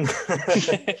old man.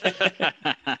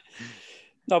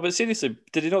 No, but seriously,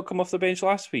 did he not come off the bench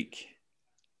last week?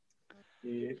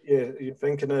 Yeah, you're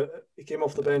thinking he came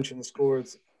off the bench and scored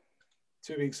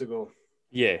 2 weeks ago.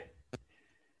 Yeah.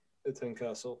 At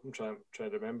Tynecastle. I'm trying to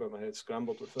remember. My head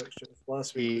scrambled with fixtures.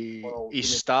 Last week he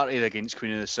started against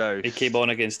Queen of the South. He came on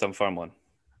against Dunfermline.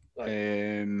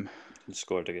 And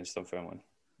scored against Dunfermline.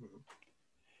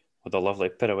 With a lovely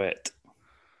pirouette.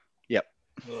 Yep.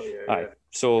 Oh, yeah, Aye.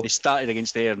 So he started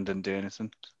against there and didn't do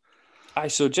anything. Aye,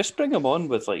 so just bring him on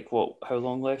with how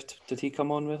long left did he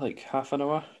come on with? Like half an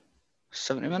hour?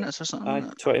 70 minutes or something? Aye,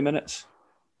 20 minutes.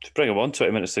 Just bring him on,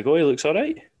 20 minutes to go. He looks all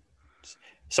right.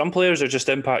 Some players are just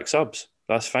impact subs.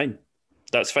 That's fine.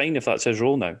 That's fine if that's his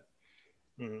role now.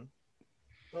 Mm-hmm.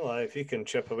 Well, if he can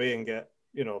chip away and get,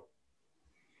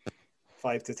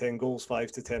 5 to 10 goals,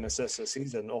 5 to 10 assists a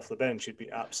season off the bench, you'd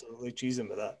be absolutely cheesing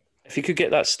with that. If he could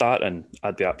get that starting,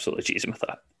 I'd be absolutely cheesing with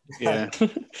that. Yeah.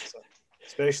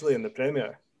 Especially in the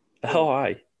Premier. Oh,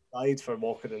 aye. Died for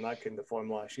Walker in that kind of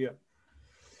form last year.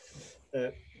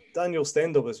 Daniel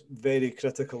Stendhal was very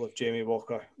critical of Jamie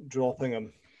Walker, dropping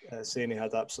him, saying he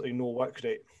had absolutely no work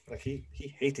rate. Like he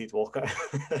hated Walker.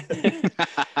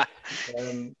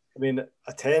 I mean,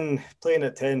 playing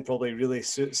at 10 probably really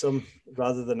suits him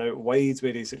rather than out wide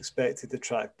where he's expected to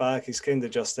track back. He's kind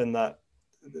of just in that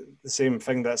the same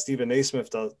thing that Stephen Naismith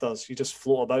does. You just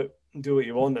float about and do what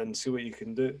you want and see what you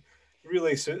can do.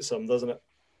 Really suits him, doesn't it?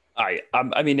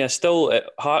 I mean, still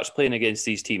Hearts playing against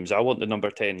these teams. I want the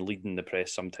number 10 leading the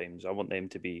press sometimes. I want them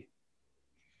to be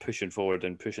pushing forward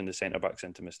and pushing the centre backs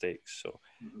into mistakes. So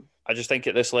I just think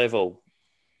at this level,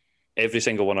 every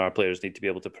single one of our players need to be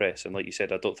able to press. And like you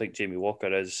said, I don't think Jamie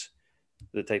Walker is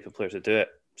the type of player to do it.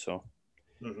 So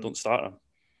don't start him.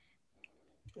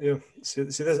 Yeah, see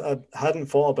this. I hadn't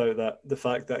thought about that. The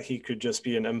fact that he could just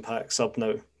be an impact sub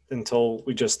now until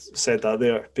we just said that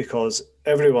there, because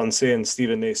everyone's saying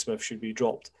Stephen Naismith should be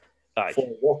dropped for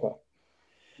Walker.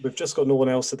 We've just got no one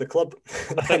else at the club.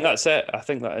 I think that's it. I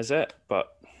think that is it. But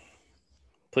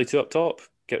play two up top,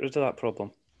 get rid of that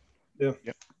problem. Yeah.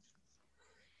 Yep.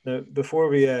 Now, before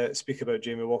we speak about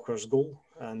Jamie Walker's goal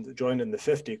and joining the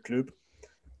 50 club,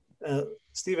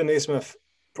 Stephen Naismith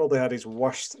probably had his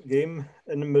worst game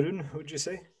in Maroon, would you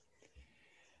say?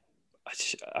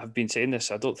 I've been saying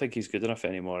this. I don't think he's good enough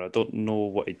anymore. I don't know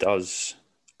what he does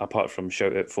apart from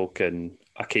shout at folk and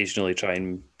occasionally try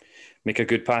and make a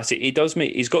good pass. He does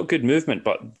make. He's got good movement,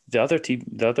 but the other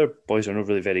boys are not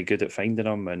really very good at finding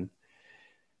him, and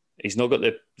he's not got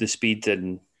the speed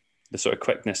and the sort of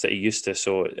quickness that he used to.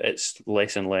 So it's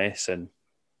less and less, and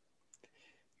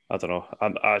I don't know.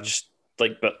 I just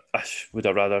like, but would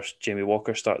I rather Jamie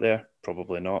Walker start there?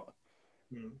 Probably not.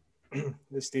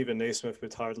 The Stephen Naismith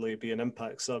would hardly be an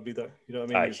impact sub either. You know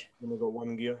what I mean? He's only got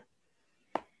one gear.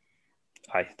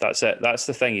 That's it. That's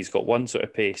the thing. He's got one sort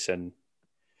of pace, and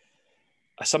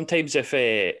sometimes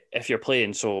if you're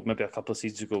playing, so maybe a couple of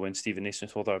seasons ago when Stephen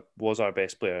Naismith was our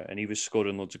best player and he was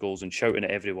scoring loads of goals and shouting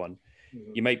at everyone,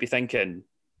 you might be thinking,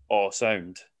 "Oh,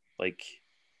 sound like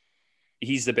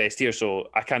he's the best here." So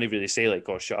I can't really say like,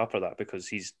 "Oh, shut up," or that, because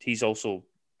he's also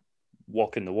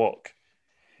walking the walk.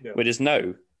 Yeah. Whereas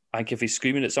now, I think if he's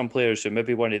screaming at some players who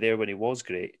maybe weren't there when he was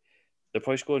great, they're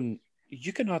probably going,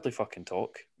 "You can hardly fucking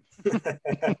talk." Do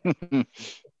you know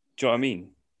what I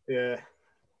mean? Yeah.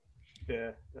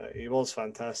 He was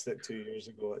fantastic 2 years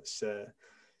ago. It's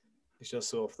he's just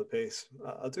so off the pace.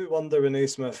 I do wonder with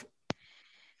Naismith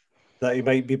that he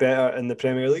might be better in the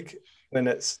Premier League when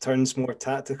it turns more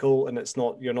tactical and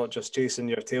you're not just chasing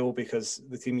your tail because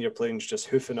the team you're playing is just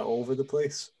hoofing it all over the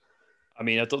place. I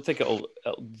mean, I don't think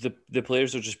the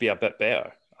players will just be a bit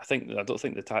better. I don't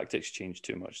think the tactics change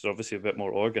too much. They're obviously a bit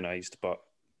more organised, but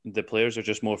the players are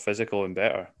just more physical and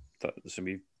better. That's going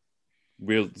to be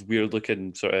weird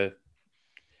looking, sort of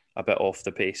a bit off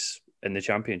the pace in the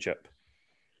Championship.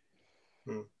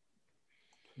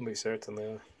 We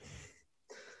certainly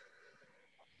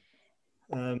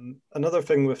are. Another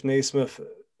thing with Naismith,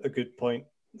 a good point,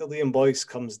 that Liam Boyce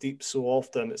comes deep so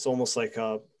often, it's almost like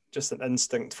just an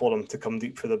instinct for him to come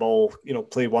deep for the ball,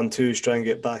 play 1-2s, try and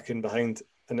get back in behind.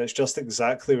 And it's just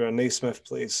exactly where Naismith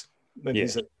plays when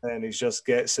he's at 10. He just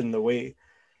gets in the way.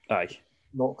 Aye.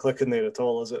 Not clicking there at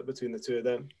all, is it, between the two of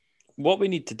them? What we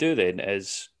need to do then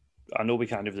is, I know we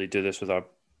can't really do this with our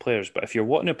players, but if you're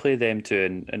wanting to play them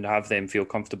too and have them feel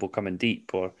comfortable coming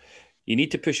deep, or you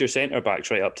need to push your centre backs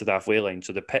right up to the halfway line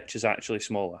so the pitch is actually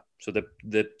smaller. So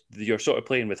you're sort of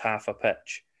playing with half a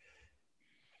pitch.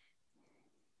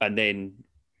 And then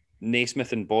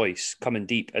Naismith and Boyce coming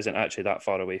deep isn't actually that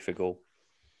far away for goal.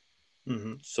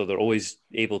 So they're always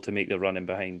able to make the run in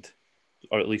behind,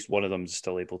 or at least one of them is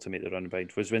still able to make the run in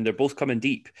behind. Whereas when they're both coming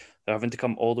deep, they're having to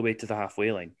come all the way to the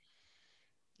halfway line.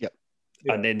 Yep.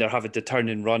 Yeah. And then they're having to turn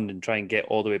and run and try and get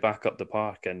all the way back up the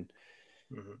park. And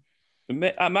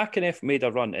McAneff made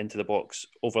a run into the box,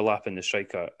 overlapping the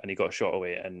striker, and he got a shot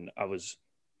away. And I was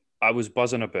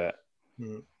buzzing a bit.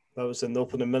 That was in the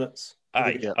opening minutes.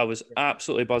 I was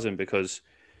absolutely buzzing because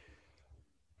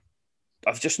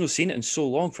I've just not seen it in so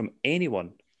long from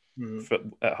anyone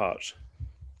at Hearts.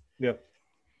 Yeah.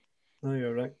 No,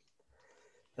 you're right.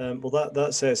 Well,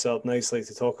 that sets up nicely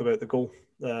to talk about the goal.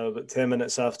 But 10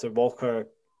 minutes after Walker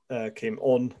came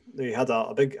on, they had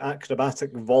a big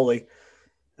acrobatic volley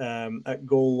at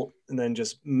goal. And then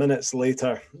just minutes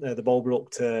later, the ball broke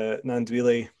to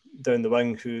Nandwile down the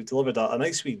wing, who delivered a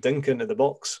nice wee dink into the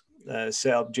box.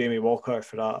 Set up Jamie Walker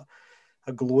for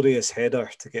a glorious header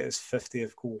to get his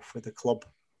 50th goal for the club.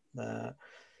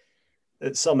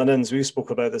 At some innings, we spoke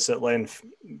about this at length.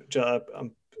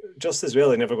 Just as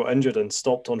well, he never got injured and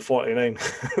stopped on 49.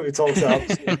 We talked about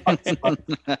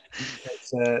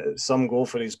it's some goal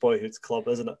for his boyhood club,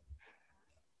 isn't it?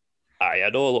 I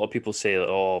know a lot of people say that,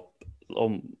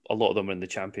 a lot of them are in the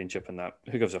Championship and that.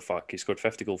 Who gives a fuck? He scored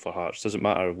 50 goals for Hearts. Doesn't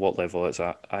matter what level it's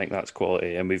at. I think that's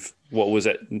quality. And what was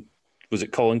it? Was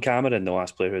it Colin Cameron, the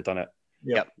last player who had done it?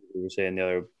 Yep. We were saying the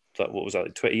other, what was that,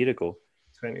 like 20 years ago?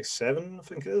 27, I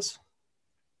think it is.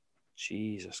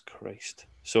 Jesus Christ.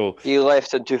 So he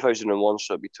left in 2001,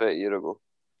 so it'd be 20 years ago.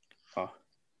 Oh.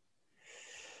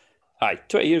 Aye,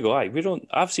 20 years ago, aye.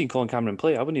 I've seen Colin Cameron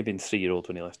play. I wouldn't have been 3-year-old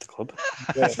when he left the club.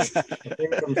 Yeah, I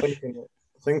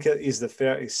think he's the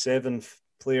 37th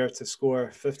player to score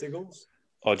 50 goals.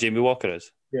 Oh, Jamie Walker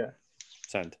is? Yeah.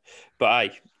 Sound. But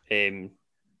aye,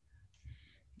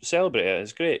 celebrate it.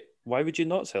 It's great. Why would you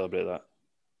not celebrate that?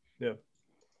 Yeah.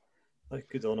 Like,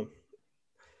 good on him.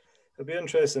 It'll be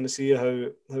interesting to see how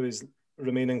his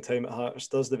remaining time at Hearts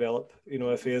does develop. You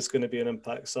know, if he is going to be an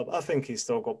impact sub. I think he's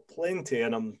still got plenty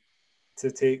in him to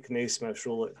take Naismith's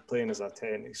role at playing as a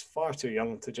 10. He's far too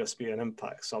young to just be an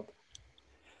impact sub.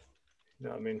 You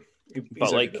know what I mean?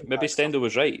 But like, maybe Stendo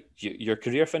was right. Your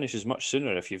career finishes much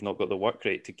sooner if you've not got the work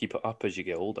rate to keep it up as you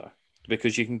get older.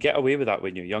 Because you can get away with that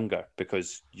when you're younger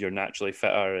because you're naturally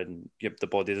fitter and the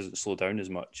body doesn't slow down as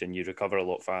much and you recover a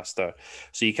lot faster.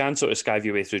 So you can sort of skive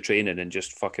your way through training and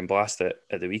just fucking blast it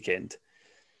at the weekend.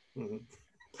 Mm-hmm.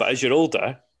 But as you're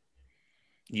older,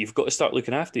 you've got to start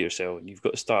looking after yourself and you've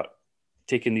got to start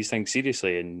taking these things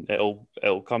seriously, and it'll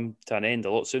come to an end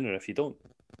a lot sooner if you don't.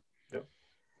 Yep.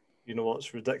 You know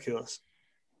what's ridiculous?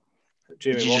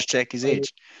 Jamie Did you just check his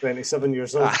age? 27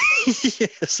 years old. Yeah,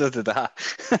 so did I.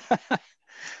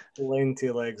 Plenty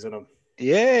of legs in him.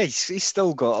 Yeah, he's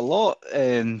still got a lot.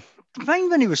 I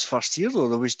think when he was first year, though,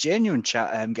 there was genuine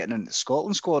chat getting into the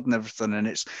Scotland squad and everything, and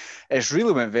it's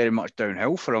really went very much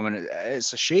downhill for him, and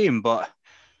it's a shame, but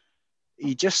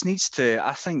he just needs to,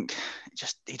 I think,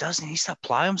 he needs to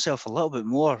apply himself a little bit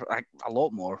more, a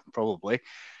lot more, probably,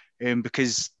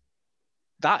 because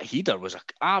that header was an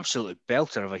absolute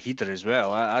belter of a header as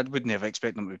well. I wouldn't have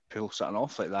expected him to pull something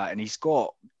off like that, and he's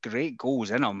got great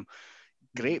goals in him,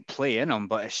 great play in him,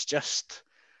 but it's just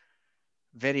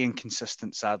very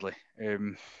inconsistent, sadly.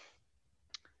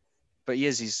 But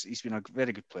he's been a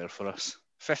very good player for us.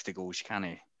 50 goals, you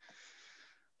can't.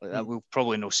 Like that, we'll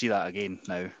probably not see that again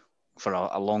now for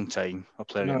a long time. A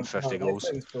player getting 50 goals.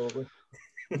 Probably.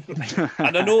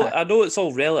 And I know it's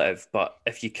all relative, but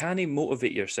if you can't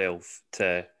motivate yourself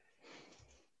to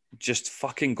just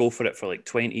fucking go for it for like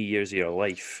 20 years of your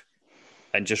life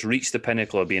and just reach the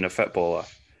pinnacle of being a footballer,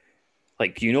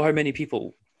 like, you know how many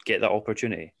people get that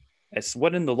opportunity? It's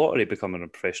winning the lottery becoming a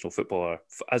professional footballer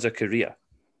as a career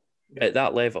at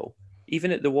that level,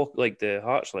 even at the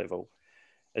Hearts level.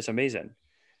 It's amazing.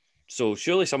 So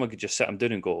surely someone could just sit him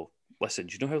down and go, listen,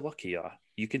 do you know how lucky you are?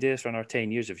 You could do this for another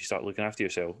 10 years if you start looking after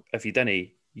yourself. If you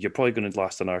didn't, you're probably going to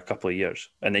last another couple of years.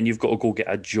 And then you've got to go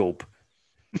get a job.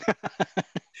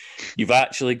 You've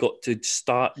actually got to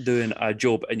start doing a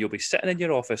job, and you'll be sitting in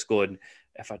your office going,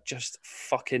 if I just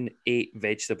fucking ate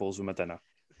vegetables with my dinner.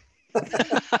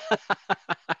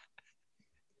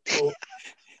 Well,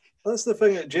 that's the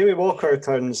thing. Jamie Walker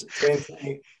turns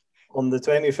 28 on the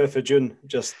 25th of June,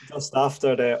 just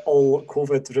after all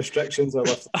COVID restrictions are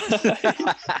lifted.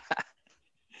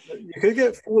 You could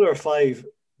get 4 or 5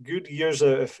 good years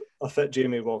out of a fit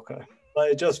Jamie Walker, but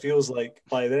it just feels like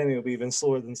by then he'll be even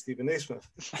slower than Stephen Naismith.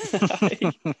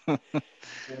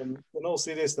 In all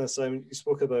seriousness, you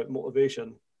spoke about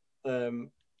motivation.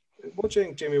 What do you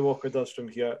think Jamie Walker does from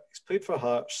here? He's played for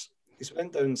Hearts. He's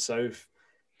went down south,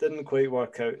 didn't quite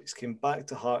work out. He's came back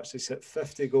to Hearts. He's hit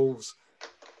 50 goals. Do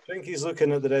you think he's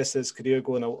looking at the rest of his career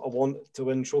going, I want to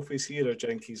win trophies here, or do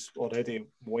you think he's already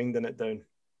winding it down?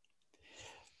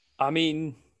 I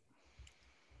mean,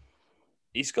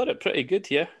 he's got it pretty good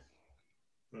here.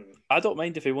 I don't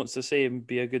mind if he wants to say and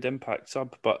be a good impact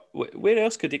sub, but where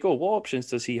else could he go? What options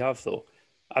does he have, though?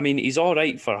 I mean, he's all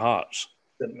right for Hearts.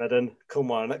 St Mirren,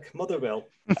 Kilmarnock, Motherwell.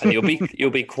 And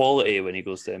he'll be quality when he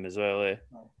goes to him as well, eh?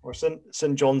 Or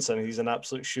St Johnson, he's an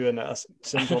absolute shoe-in at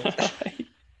St Johnson.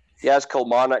 He has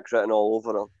Kilmarnock written all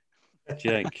over him. Do you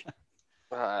think?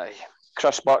 Aye.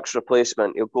 Chris Buck's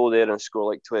replacement, he'll go there and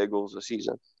score like 20 goals a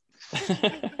season.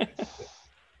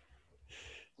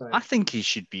 I think he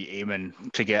should be aiming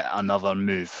to get another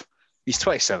move. He's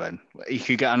 27. He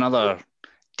could get another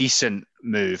decent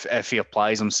move if he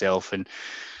applies himself, and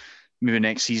maybe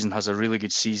next season has a really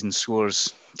good season,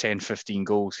 scores 10, 15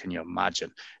 goals. Can you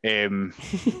imagine?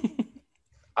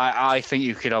 I think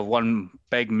you could have one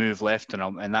big move left in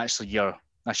him, and that's your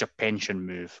pension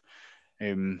move.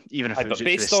 Even if it was to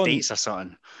the States or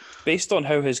something. Based on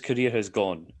how his career has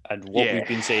gone and what we've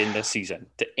been saying this season,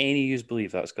 do any of you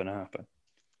believe that's going to happen?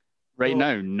 Right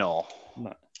now, no.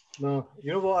 No.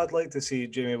 You know what I'd like to see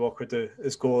Jamie Walker do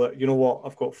is go, you know what,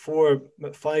 I've got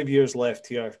 5 years left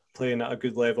here playing at a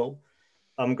good level.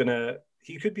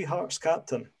 He could be Hearts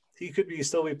captain. He could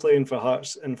still be playing for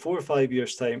Hearts in 4 or 5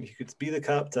 years' time. He could be the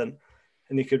captain,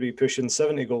 and he could be pushing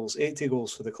 70 goals, 80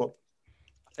 goals for the club.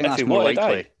 I think that's more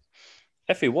likely.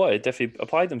 if he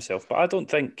applied himself. But I don't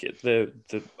think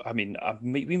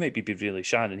we might be really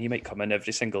Shannon. He might come in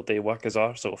every single day, work his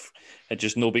arse off, and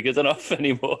just not be good enough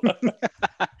anymore.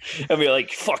 And we're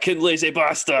like, fucking lazy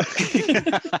bastard.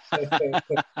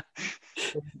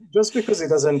 Just because he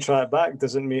doesn't try it back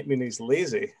doesn't mean he's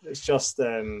lazy. It's just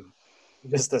he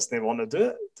just doesn't want to do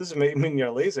it. Doesn't mean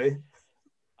you're lazy.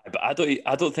 But I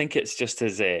don't think it's just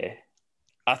his.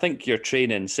 I think your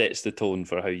training sets the tone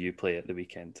for how you play at the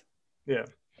weekend. Yeah,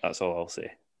 that's all I'll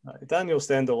say. Daniel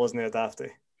Stendel wasn't a dafty.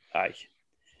 Aye,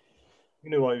 he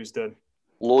knew what he was doing.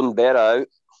 Loan Bear out.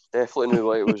 Definitely knew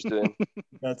what he was doing.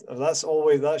 That's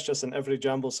just in every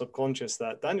Jamble subconscious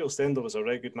that Daniel Stendel was a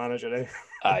very good manager. Eh?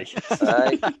 Aye.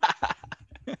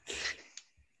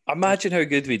 Imagine how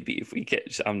good we'd be if we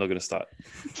get. I'm not going to start.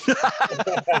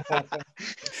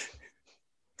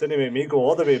 Didn't make me go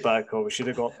all the way back. We should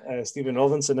have got Stephen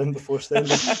Robinson in before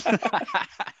Stendel.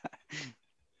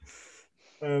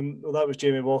 Well, that was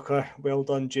Jamie Walker. Well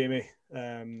done, Jamie.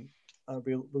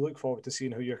 We look forward to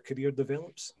seeing how your career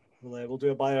develops. We'll do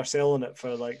a buy or sell on it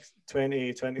for like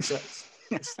 2026.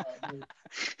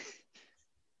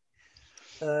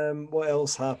 What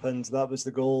else happened? That was the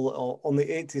goal. On the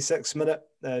 86th minute,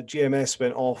 GMS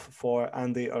went off for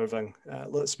Andy Irving.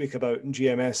 Let's speak about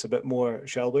GMS a bit more,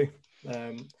 shall we?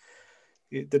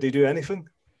 Did he do anything?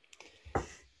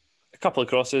 A couple of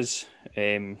crosses.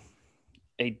 He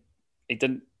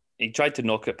didn't. He tried to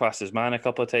knock it past his man a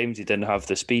couple of times. He didn't have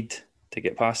the speed to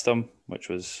get past him, which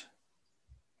was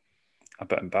a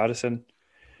bit embarrassing.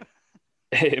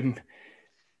 The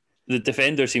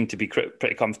defender seemed to be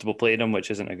pretty comfortable playing him,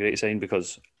 which isn't a great sign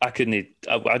because I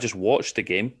just watched the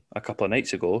game a couple of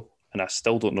nights ago and I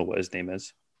still don't know what his name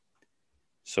is.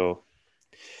 So,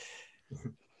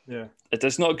 yeah,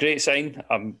 it's not a great sign.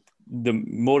 The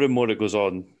more and more it goes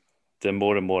on, the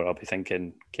more and more I'll be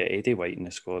thinking, get Eddie White in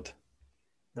the squad.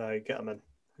 Aye, get him in.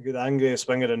 Get the angriest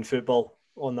winger in football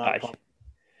on that part.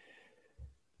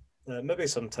 Maybe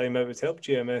some time out would help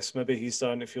GMS. Maybe he's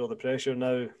starting to feel the pressure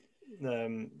now.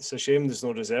 It's a shame there's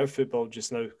no reserve football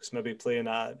just now because maybe playing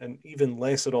at an even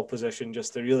lesser opposition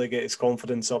just to really get his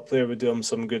confidence up there would do him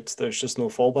some good. There's just no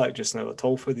fallback just now at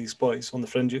all for these boys on the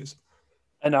fringes.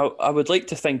 And I would like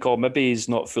to think, maybe he's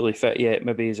not fully fit yet,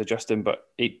 maybe he's adjusting, but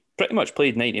he pretty much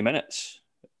played 90 minutes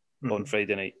on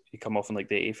Friday night. He come off in like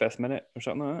the 85th minute or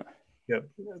something like that. Yeah,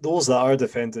 those that are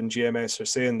defending GMS are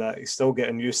saying that he's still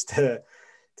getting used to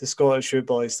Scottish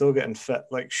football, he's still getting fit.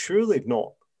 Like, surely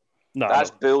not. No,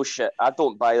 that's bullshit. I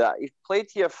don't buy that. He's played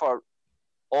here for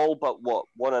all but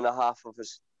 1.5 of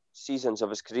his seasons of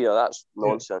his career. That's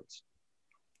nonsense.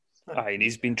 Aye, and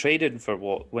he's been training for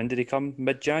when did he come?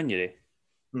 Mid-January.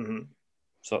 Mm-hmm.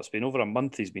 So it's been over a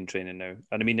month he's been training now.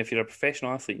 And I mean, if you're a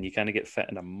professional athlete and you kind of get fit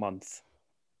in a month,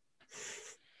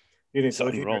 you need to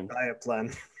look at your diet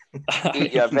plan.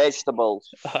 Eat your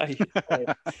vegetables. Aye.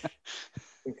 I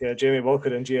think Jamie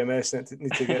Walker and GMS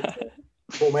need to get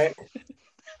home ec.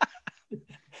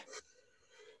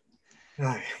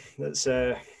 Aye, it's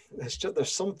just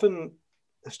there's something.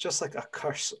 It's just like a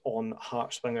curse on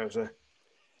Hearts wingers.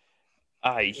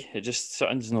 Aye, it just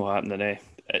something's not happening.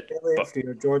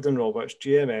 Jordan Roberts,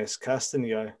 GMS,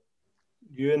 Castagna,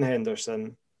 Ewan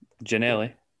Henderson,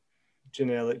 Ginnelly.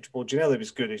 Well, Ginnelly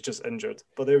was good. He's just injured.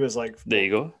 But there was like there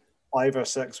you go 5 or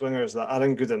 6 wingers that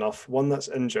aren't good enough. One that's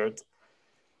injured.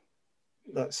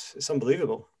 It's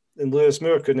unbelievable. And Lewis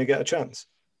Moore couldn't get a chance.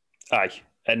 Aye,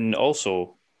 and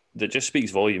also that just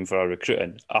speaks volume for our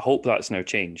recruiting. I hope that's now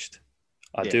changed.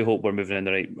 I do hope we're moving in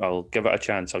the right. I'll give it a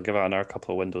chance. I'll give it another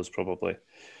couple of windows probably.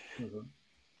 Mm-hmm.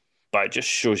 But it just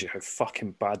shows you how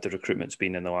fucking bad the recruitment's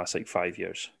been in the last 5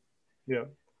 years. Yeah.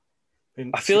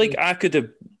 I feel like I could have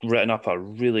written up a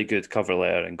really good cover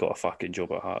letter and got a fucking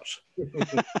job at Hearts.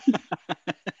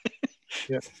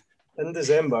 Yeah. In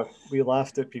December, we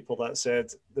laughed at people that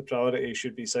said the priority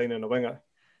should be signing a winger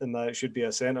and that it should be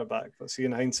a centre back. But see,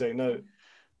 in hindsight now,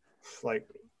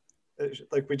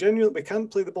 we genuinely can't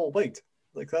play the ball wide.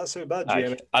 That's how bad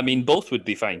GM is. I mean, both would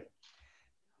be fine.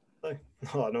 No,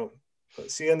 I know. But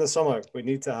see, in the summer, we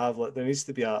need to have there needs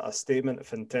to be a statement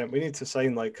of intent. We need to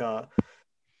sign a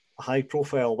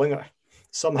high-profile winger,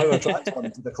 somehow attract one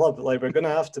to the club. We're going to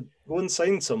have to go and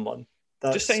sign someone.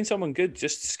 Just sign someone good.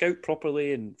 Just scout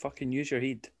properly and fucking use your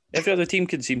head. Every other team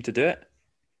can seem to do it.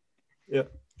 Yeah.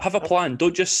 Have a plan.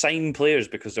 Don't just sign players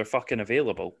because they're fucking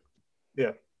available.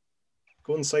 Yeah.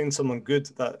 Go and sign someone good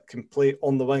that can play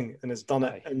on the wing and has done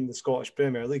it in the Scottish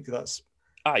Premier League.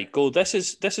 Go. This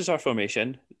is our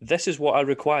formation. This is what I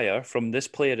require from this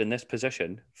player in this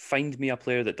position. Find me a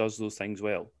player that does those things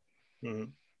well. Mm-hmm.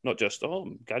 Not just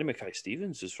Gary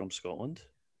Mackay-Stevens is from Scotland.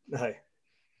 Aye.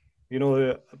 You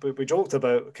know, we joked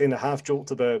about, kind of half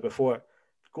joked about it before.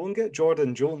 Go and get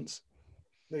Jordan Jones.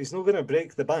 He's not going to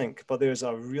break the bank, but there's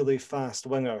a really fast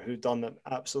winger who done an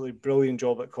absolutely brilliant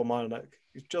job at Kilmarnock.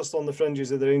 He's just on the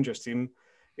fringes of the Rangers team.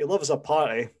 He loves a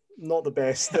party. Not the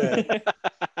best. Not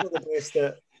the best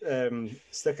at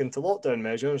sticking to lockdown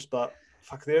measures, but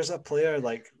fuck, there's a player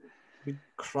like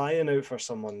crying out for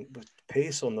someone with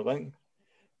pace on the wing.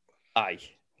 Aye,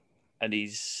 and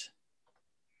he's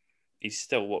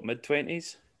still what,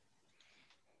 mid-20s?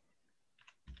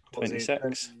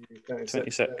 26?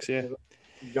 26, yeah.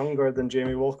 Younger than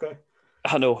Jamie Walker.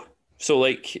 I know. So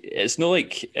like, it's not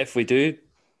like if we do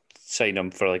sign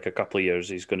him for like a couple of years,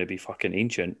 he's going to be fucking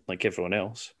ancient like everyone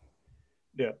else.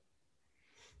 Yeah.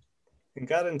 I can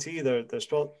guarantee there's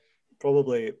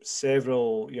probably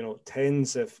several,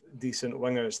 tens of decent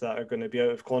wingers that are going to be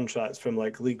out of contract from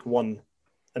like League One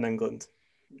in England.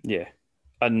 Yeah.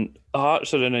 And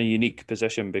Hearts are in a unique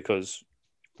position because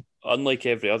unlike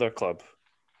every other club,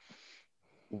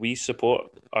 we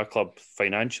support our club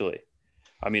financially.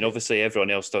 I mean, obviously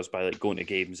everyone else does by like going to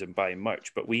games and buying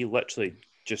merch, but we literally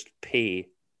just pay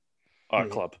our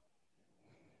club.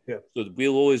 Yeah. So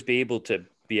we'll always be able to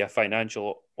be a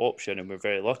financial option, and we're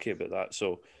very lucky about that.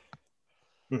 So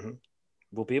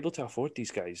we'll be able to afford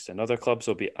these guys, and other clubs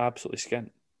will be absolutely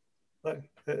skint.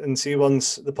 And see,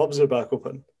 once the pubs are back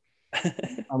open,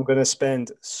 I'm going to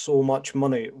spend so much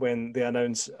money when they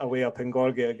announce away up in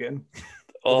Gorgie again.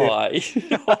 Aye.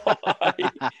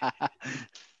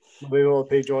 We will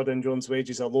pay Jordan Jones'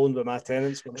 wages alone with my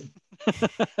tenants money.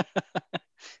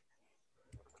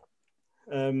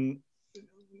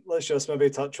 Let's just maybe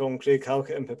touch on Craig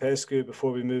Halkett and Popescu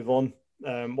before we move on.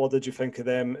 What did you think of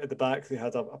them at the back? They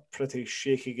had a pretty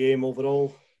shaky game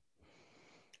overall.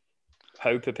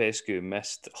 How Popescu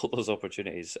missed all those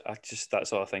opportunities.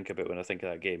 That's all I think about when I think of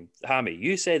that game. Hammy,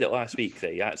 you said it last week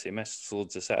that he actually missed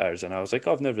loads of sitters, and I was like,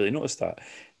 I've never really noticed that.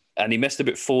 And he missed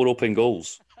about 4 open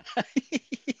goals.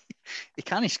 He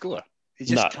can't score. He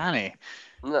just can't.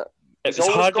 No. It's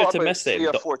harder to miss them. 3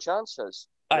 or 4 chances.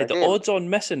 Aye, the odds on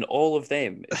missing all of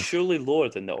them is surely lower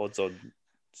than the odds on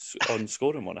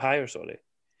scoring one. Higher, sorry.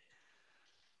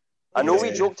 I know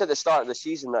we joked at the start of the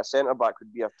season that centre-back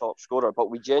would be our top scorer, but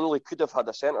we genuinely could have had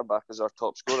a centre-back as our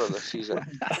top scorer this season.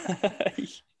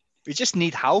 We just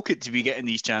need Halkett to be getting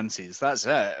these chances. That's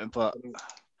it. But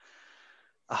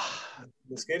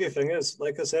the scary thing is,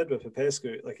 like I said with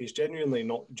Popescu, like he's genuinely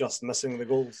not just missing the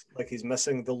goals, like he's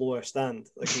missing the lower stand.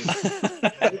 Like he's,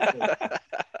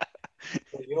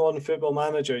 on Football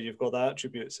Manager, you've got the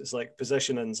attributes. It's like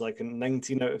positioning's like a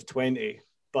 19 out of 20,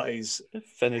 but his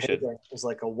finishing is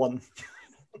like a 1.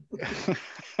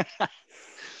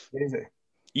 Crazy.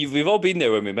 We've all been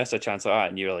there when we miss a chance like that,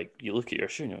 and you're like, you look at your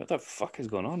shoe and you're like, what the fuck is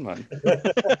going on, man?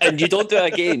 And you don't do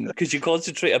it again because you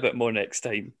concentrate a bit more next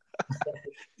time.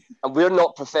 And we're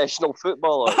not professional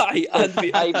footballers. Aye, and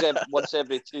we once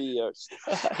every 2 years.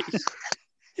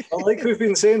 Like we've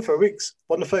been saying for weeks,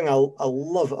 one thing I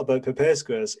love about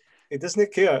Popescu is he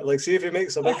doesn't care. Like, see if he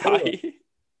makes a big error,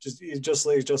 he's just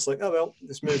like, oh well,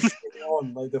 let's move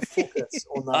on. Like the focus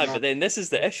on that. But then this is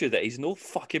the issue that he's no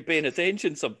fucking paying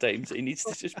attention. Sometimes he needs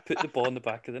to just put the ball in the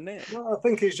back of the net. No, I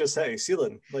think he's just hit his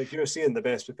ceiling. Like you're seeing the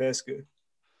best Popescu.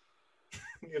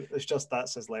 It's just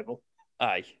that's his level.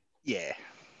 Aye. Yeah.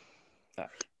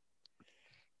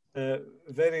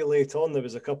 Very late on, there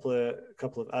was a couple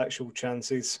of actual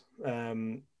chances.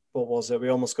 What was it? We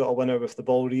almost got a winner with the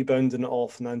ball rebounding it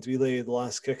off Nandwile, the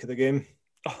last kick of the game.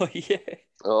 Oh yeah.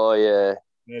 Oh yeah.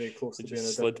 Very close to being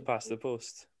slid past the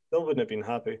post. Still wouldn't have been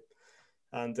happy.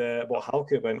 And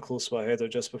Halkett went close to a header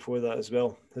just before that as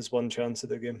well. His one chance of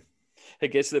the game.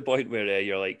 It gets to the point where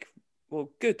you're like, well,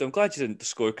 good. I'm glad you didn't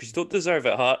score because you don't deserve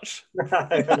it, Hearts.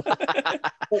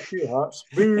 Fuck you, Hearts.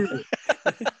 Boo.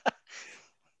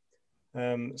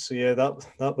 So yeah,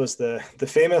 that was the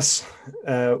famous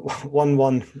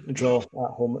 1-1 draw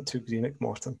at home to Greenock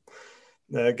Morton.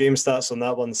 Game stats on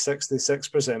that one: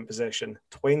 66% possession,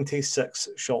 26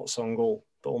 shots on goal,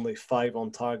 but only 5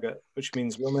 on target, which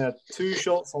means we only had 2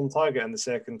 shots on target in the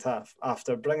second half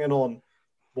after bringing on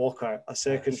Walker, a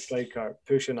second striker,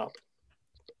 pushing up.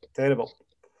 Terrible.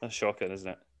 That's shocking, isn't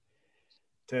it?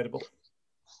 Terrible.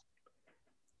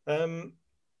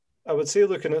 I would say,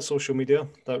 looking at social media,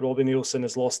 that Robbie Neilson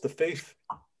has lost the faith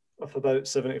of about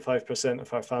 75%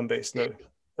 of our fan base now.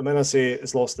 And when I say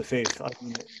has lost the faith, I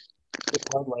mean, there's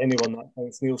hardly anyone that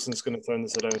thinks Neilson's going to turn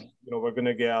this around. We're going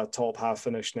to get a top half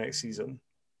finish next season.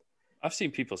 I've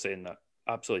seen people saying that.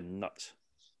 Absolutely nuts.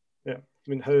 Yeah. I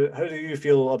mean, how do you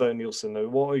feel about Neilson now?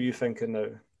 What are you thinking now,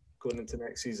 going into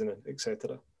next season,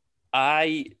 etc.?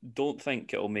 I don't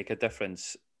think it'll make a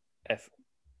difference if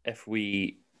if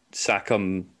we sack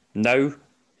him now,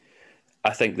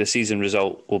 I think the season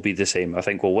result will be the same. I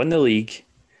think we'll win the league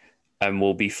and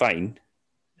we'll be fine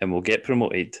and we'll get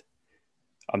promoted.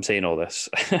 I'm saying all this.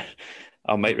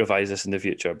 I might revise this in the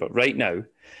future, but right now,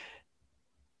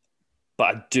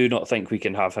 I do not think we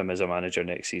can have him as a manager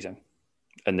next season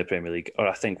in the Premier League, or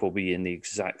I think we'll be in the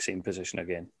exact same position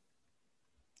again.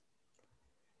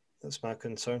 That's my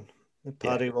concern.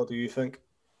 Paddy, what do you think?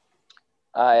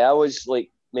 I was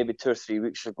like maybe 2 or 3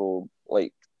 weeks ago,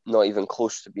 like not even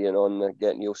close to being on the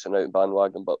get Nielsen out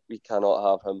bandwagon, but we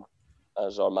cannot have him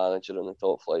as our manager in the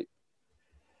top flight.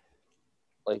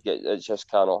 Like it just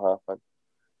cannot happen.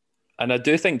 And I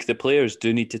do think the players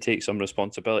do need to take some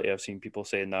responsibility. I've seen people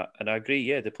saying that, and I agree.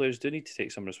 Yeah, the players do need to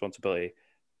take some responsibility.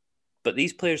 But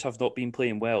these players have not been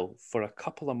playing well for a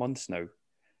couple of months now,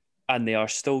 and they are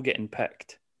still getting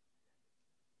picked.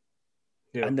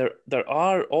 Yeah. And there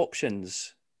are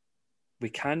options. We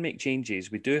can make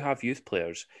changes. We do have youth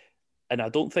players, and I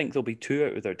don't think they'll be too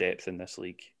out of their depth in this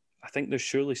league. I think there's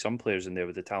surely some players in there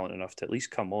with the talent enough to at least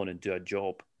come on and do a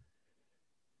job.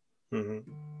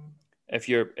 Mm-hmm. If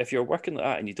you're working like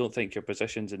that and you don't think your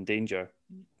position's in danger,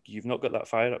 you've not got that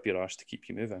fire up your arse to keep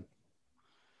you moving.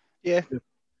 Yeah.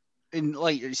 And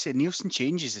like you said, Nielsen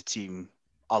changes the team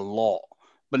a lot,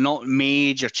 but not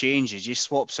major changes. He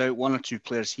swaps out 1 or 2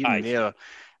 players here and there.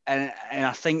 And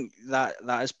I think that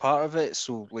is part of it.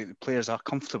 So like the players are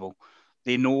comfortable.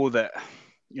 They know that,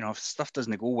 if stuff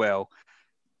doesn't go well,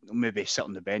 they'll maybe sit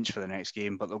on the bench for the next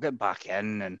game, but they'll get back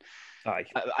in. And I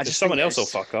just someone else will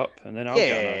fuck up, and then I'll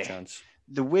get another chance.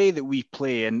 The way that we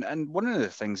play, and one of the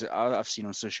things that I've seen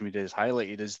on social media is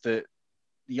highlighted is that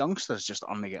the youngsters just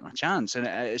aren't getting a chance, and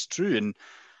it's true. And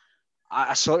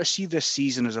I sort of see this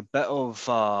season as a bit of,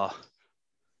 a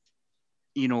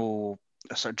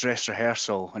sort of dress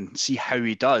rehearsal and see how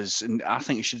he does. And I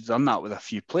think he should have done that with a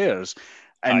few players.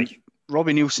 And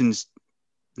Robbie Nielsen's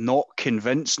not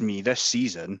convinced me this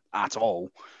season at all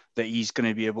that he's going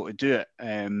to be able to do it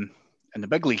in the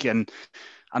big league. And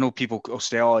I know people will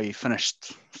say, "Oh, he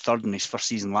finished third in his first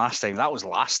season last time." That was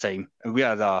last time, and we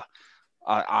had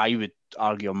I would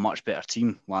argue, a much better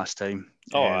team last time.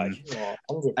 And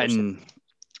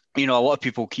a lot of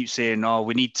people keep saying, "Oh,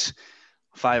 we need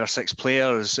 5 or 6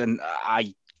 players," and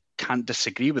I can't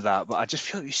disagree with that. But I just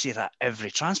feel like you see that every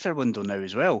transfer window now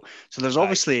as well. So there's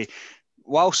obviously,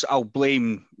 whilst I'll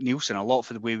blame Nielsen a lot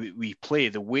for the way we play,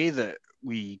 the way that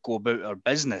we go about our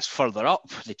business further up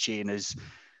the chain is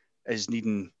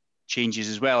needing changes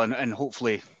as well, and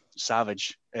hopefully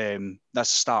Savage. That's a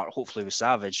start. Hopefully with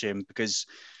Savage, because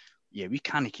we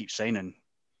can't keep signing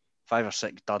 5 or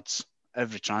 6 duds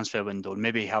every transfer window, and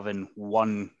maybe having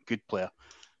 1 good player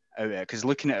out there. Because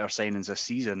looking at our signings this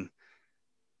season,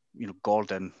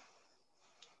 Gordon,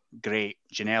 great.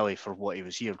 Ginnelly, for what he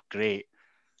was here, great.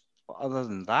 But other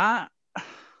than that,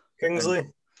 Kingsley,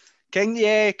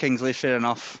 Kingsley, fair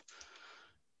enough.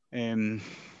 But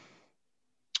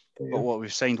what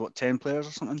we've signed, 10 players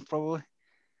or something, probably.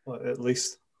 Well, at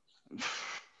least.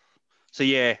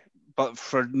 So but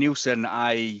for Nielsen,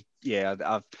 I've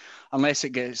unless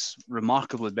it gets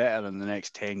remarkably better in the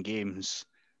next 10 games,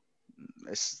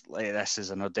 it's like this is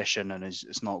an audition and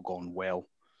it's not going well.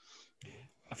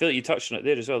 I feel like you touched on it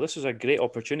there as well. This was a great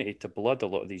opportunity to blood a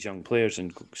lot of these young players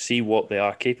and see what they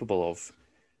are capable of,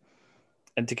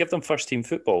 and to give them first team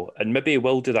football. And maybe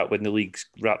we'll do that when the league's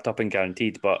wrapped up and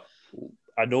guaranteed. But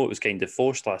I know it was kind of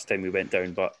forced last time we went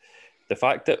down, but the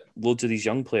fact that loads of these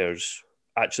young players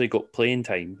actually got playing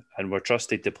time and were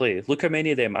trusted to play. Look how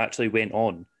many of them actually went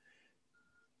on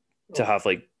to have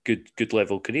like good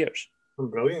level careers.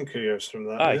 Brilliant careers from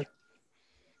that. Aye.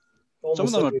 Some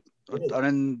of them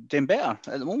are doing better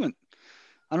at the moment.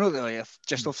 I know that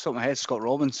just off the top of my head, Scott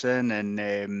Robinson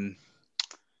and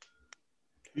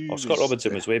Scott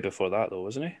Robinson was way before that though,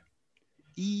 wasn't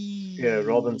he? Yeah,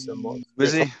 Robinson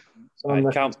was he?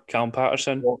 Cam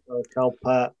Patterson, Cal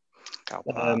Pat.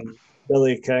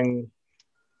 Billy King.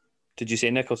 Did you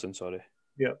say Nicholson? Sorry.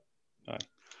 Yeah. Aye.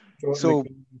 So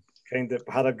kind of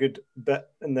had a good bit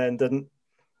and then didn't.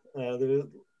 There were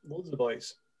loads of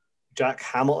boys. Jack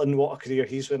Hamilton, what a career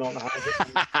he's went on to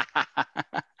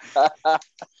have.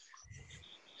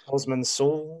 Osman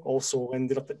Soul also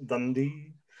ended up at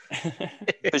Dundee.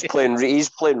 He's playing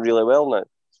really well now.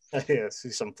 Yes,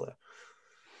 he's some player.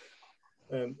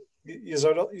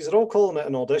 You're all calling it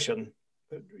an audition.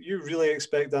 You really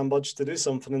expect Dan Budge to do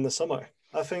something in the summer?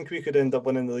 I think we could end up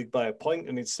winning the league by a point,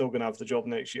 and he's still going to have the job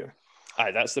next year.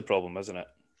 Aye, that's the problem, isn't it?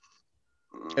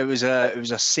 It was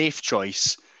a safe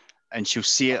choice, and she'll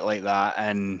see it like that.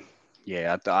 And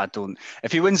I don't.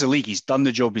 If he wins the league, he's done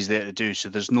the job he's there to do. So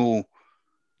there's no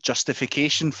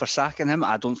justification for sacking him.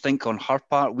 I don't think on her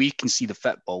part. We can see the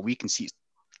football. We can see it's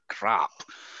crap.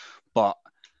 But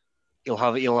he'll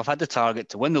have had the target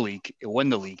to win the league. He'll win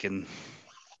the league, and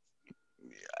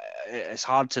it's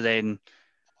hard to then,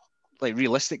 like,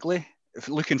 realistically, if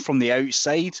looking from the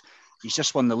outside, he's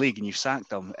just won the league and you've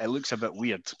sacked him. It looks a bit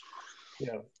weird.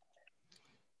 Yeah.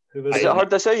 Is it a hard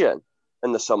decision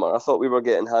in the summer? I thought we were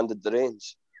getting handed the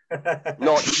reins.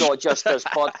 Not just this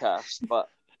podcast, but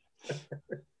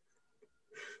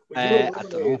I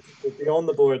don't know. We'll be on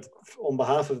the board on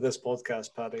behalf of this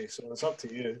podcast, Paddy. So it's up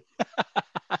to you.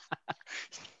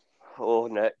 Oh,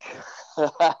 Nick.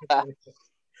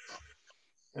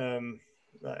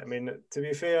 I mean, to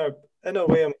be fair, in a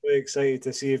way, I'm quite excited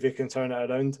to see if he can turn it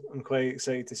around. I'm quite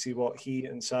excited to see what he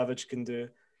and Savage can do.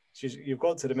 You've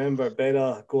got to remember,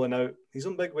 Berra going out, he's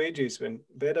on big wages. When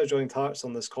Berra joined Hearts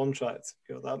on this contract,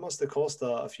 that must have cost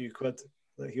a few quid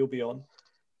that he'll be on.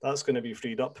 That's going to be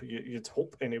freed up, you'd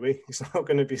hope anyway. He's not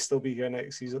going to still be here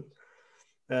next season.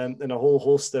 And a whole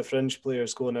host of fringe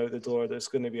players going out the door. There's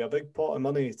going to be a big pot of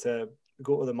money to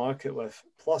go to the market with,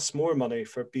 plus more money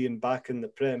for being back in the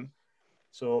Prem.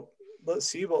 So let's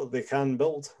see what they can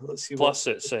build. Let's see. Plus,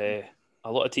 it's a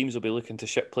lot of teams will be looking to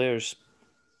ship players.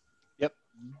 Yep.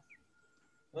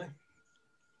 Aye.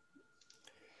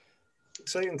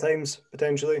 Exciting times,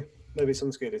 potentially. Maybe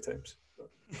some scary times.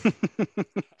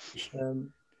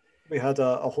 We had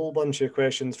a whole bunch of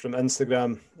questions from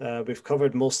Instagram. We've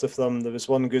covered most of them. There was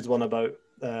one good one about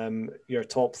your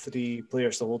top 3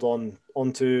 players to hold on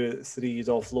to, 3 you'd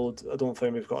offload. I don't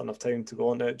think we've got enough time to go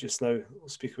on to it just now. We'll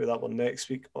speak about that one next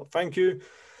week. But thank you.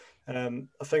 I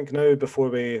think now, before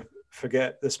we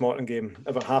forget this Morton game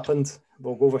ever happened,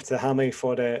 we'll go over to Hammy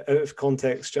for out of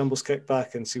context Jambos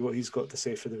kickback and see what he's got to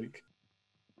say for the week.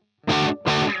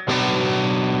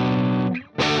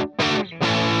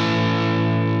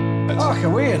 Talk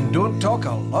away and don't talk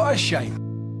a lot of shite.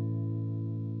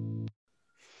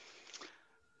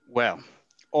 Well,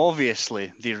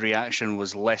 obviously the reaction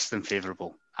was less than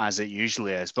favourable, as it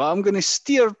usually is, but I'm going to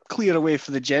steer clear away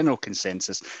from the general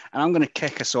consensus, and I'm going to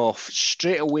kick us off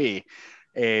straight away,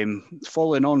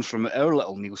 following on from our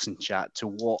little Nielsen chat to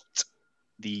what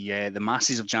the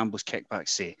masses of Jambos kickback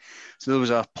say. So there was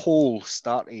a poll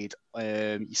started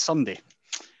Sunday,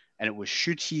 and it was,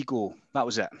 should he go? That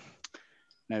was it.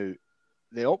 Now,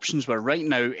 the options were right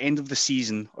now, end of the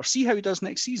season, or see how he does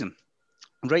next season.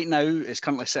 Right now, it's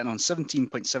currently sitting on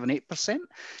 17.78%.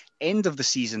 End of the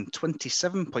season,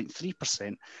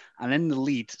 27.3%. And in the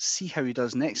lead, see how he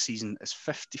does next season, is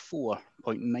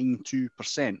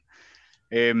 54.92%.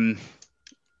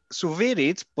 So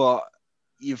varied, but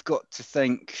you've got to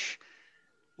think,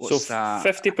 what's that?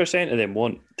 50% of them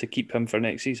want to keep him for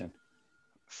next season.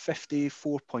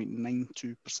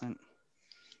 54.92%.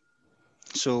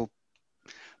 So,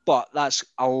 but that's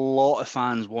a lot of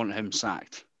fans want him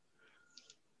sacked,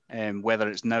 whether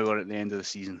it's now or at the end of the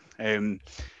season. And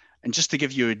just to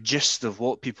give you a gist of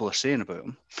what people are saying about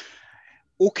him,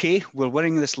 okay, we're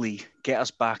winning this league, get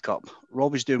us back up.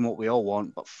 Robbie's doing what we all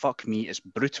want, but fuck me, it's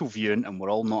brutal viewing and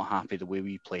we're all not happy the way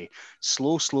we play.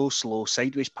 Slow,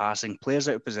 sideways passing, players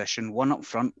out of position, one up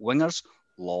front, wingers,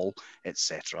 lol,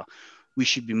 etc. We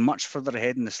should be much further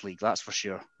ahead in this league, that's for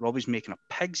sure. Robbie's making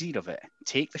a pig's ear of it.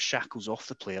 Take the shackles off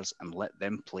the players and let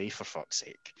them play, for fuck's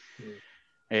sake.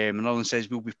 Another one says,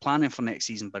 we'll be planning for next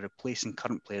season by replacing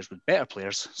current players with better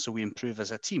players so we improve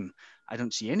as a team. I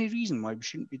don't see any reason why we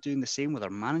shouldn't be doing the same with our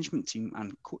management team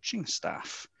and coaching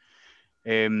staff.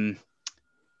 The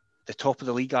top of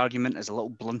the league argument is a little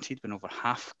blunted when over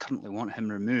half currently want him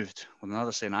removed, with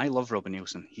another saying, I love Robbie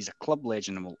Neilson. He's a club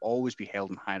legend and will always be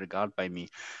held in high regard by me.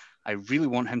 I really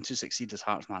want him to succeed as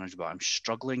Hearts manager, but I'm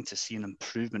struggling to see an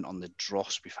improvement on the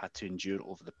dross we've had to endure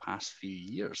over the past few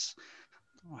years. I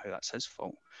don't know how that's his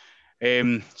fault.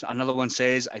 So another one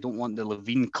says, I don't want the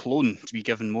Levine clone to be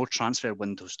given more transfer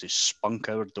windows to spunk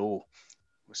our dough.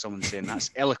 With someone saying that's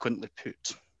eloquently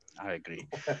put. I agree.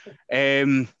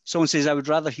 Someone says, I would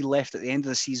rather he left at the end of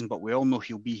the season, but we all know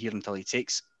he'll be here until he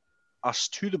takes us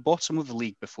to the bottom of the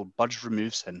league before Budge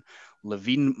removes him.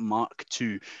 Levine Mark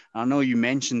II. I know you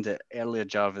mentioned it earlier,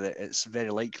 Jarva, that it's very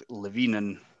like Levine,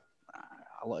 and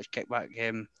a lot of kickback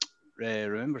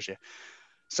remembers you.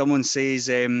 Someone says,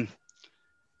 in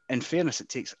fairness, it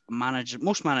takes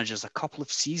most managers a couple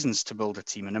of seasons to build a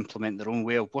team and implement their own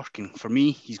way of working. For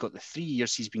me, he's got the 3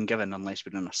 years he's been given, unless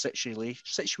we're in a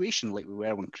situation like we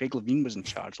were when Craig Levine was in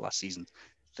charge last season.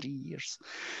 3 years.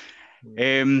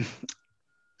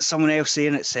 Someone else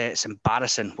saying it's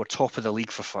embarrassing. We're top of the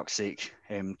league for fuck's sake.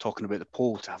 Talking about the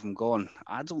poll to have him gone.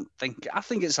 I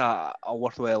think it's a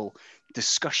worthwhile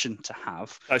discussion to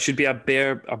have. That should be a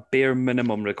bare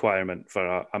minimum requirement for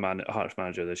a Hearts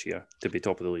manager this year to be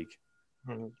top of the league.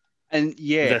 Mm-hmm. And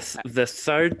yeah, the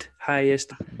third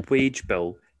highest wage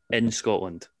bill in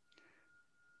Scotland.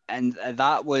 And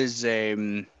that was,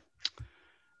 I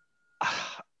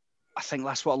think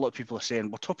that's what a lot of people are saying.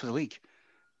 We're top of the league.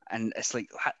 And it's like,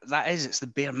 it's the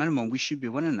bare minimum. We should be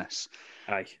winning this.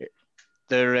 Aye.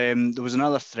 There was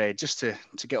another thread, just to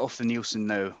get off the Nielsen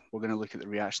now. We're going to look at the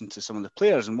reaction to some of the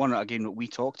players. And one, again, what we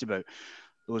talked about.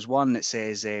 There was one that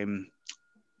says,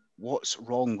 what's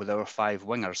wrong with our 5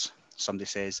 wingers? Somebody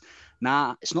says,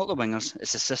 nah, it's not the wingers,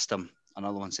 it's the system.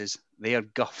 Another one says, they are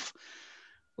guff.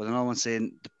 With another one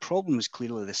saying, the problem is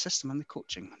clearly the system and the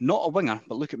coaching. Not a winger,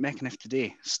 but look at Meconiff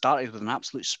today. Started with an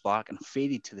absolute spark and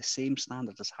faded to the same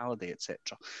standard as Halliday, etc.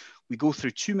 We go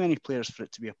through too many players for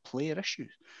it to be a player issue.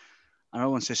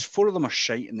 Another one says, 4 of them are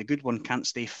shite and the good one can't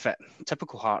stay fit.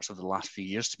 Typical Hearts of the last few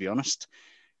years, to be honest.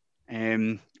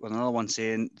 With another one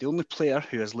saying, the only player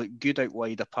who has looked good out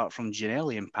wide apart from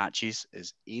Ginnelly in patches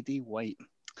is Eddie White.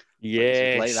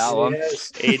 Yes. Like that one.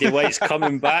 Yes. Eddie White's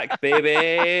coming back, baby.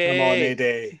 Come on,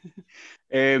 Eddie.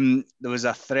 There was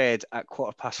a thread at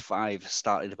 5:15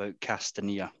 started about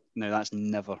Castanier. Now, that's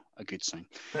never a good sign.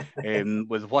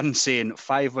 With one saying,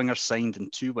 5 wingers signed in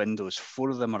 2 windows. 4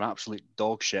 of them are absolute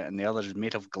dog shit and the other is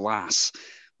made of glass.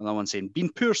 Another one saying,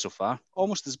 been poor so far.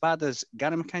 Almost as bad as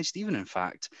Gary Mackay-Steven, in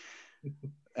fact.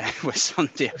 With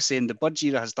somebody else saying, the Budge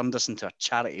era has turned us into a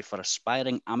charity for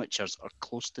aspiring amateurs or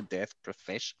close to death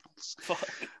professionals.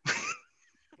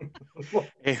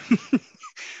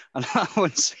 And that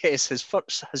one says his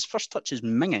first touch is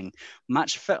minging.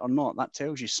 Match fit or not, that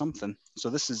tells you something. So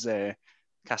this is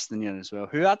Castanier as well,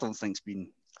 who I don't think's been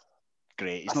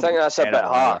great. I think that's a bit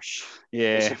harsh.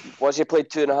 Yeah. Was he played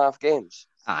 2.5 games?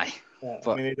 Aye. Yeah,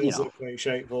 But, he does look quite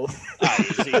shite, though. Aye,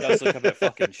 he does look a bit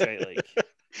fucking shite, like.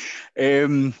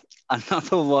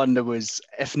 Another one that was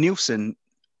if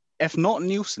not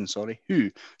Nielsen, who?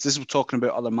 So this is talking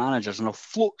about other managers, and I'll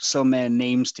float some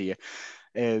names to you.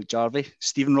 Jarvie,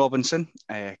 Stephen Robinson,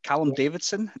 Callum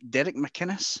Davidson, Derek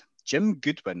McInnes, Jim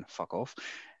Goodwin, fuck off.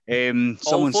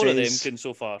 All 4 of them can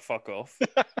so far fuck off.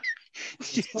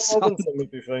 Robinson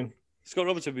would be fine. Scott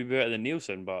Robinson would be better than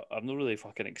Nielsen, but I'm not really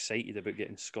fucking excited about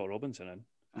getting Scott Robinson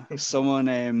in.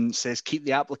 Someone says, keep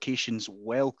the applications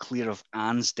well clear of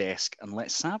Anne's desk and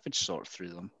let Savage sort through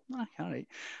them. All right.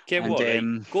 Okay,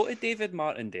 right? Go to David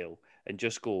Martindale and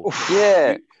just go,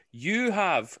 yeah. You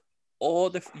have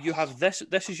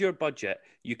this is your budget.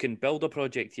 You can build a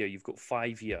project here. You've got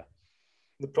 5 years.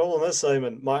 The problem is,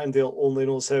 Simon, Martindale only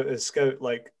knows how to scout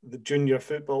like the junior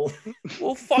football.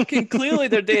 Well, fucking clearly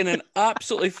they're doing an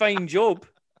absolutely fine job.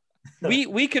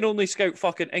 We can only scout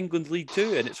fucking England League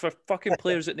 2, and it's for fucking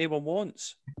players that no one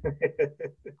wants.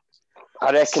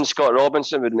 I reckon Scott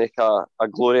Robinson would make a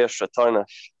glorious return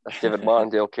if David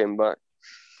Martindale came back.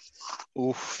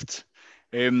 Oofed.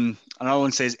 Another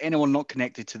one says, anyone not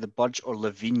connected to the Budge or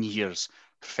Levine years,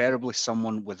 preferably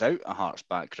someone without a Hearts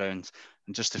background.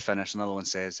 And just to finish, another one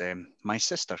says, my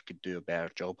sister could do a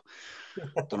better job.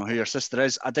 Don't know who your sister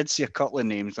is. I did see a couple of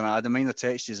names, and I had a mind of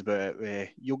texts about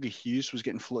Yogi Hughes was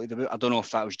getting floated about. I don't know if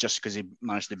that was just because he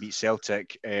managed to beat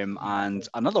Celtic. And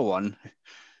another one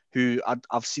who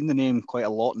I've seen the name quite a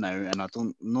lot now, and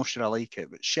I'm not sure I like it,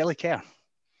 but Shelley Kerr.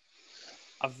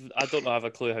 I don't know. I have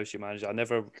a clue how she managed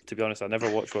it. To be honest, I never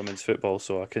watched women's football,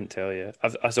 so I couldn't tell you. I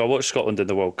watched Scotland in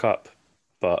the World Cup,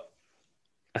 but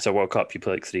it's a World Cup. You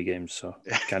play like 3 games, so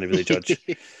you can't really judge.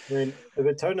 I mean, it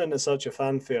would turn into such a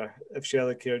fanfare if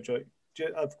Shelley Kerr joined.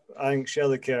 I think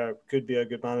Shelley Kerr could be a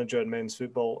good manager in men's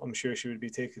football. I'm sure she would be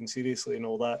taken seriously and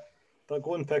all that. But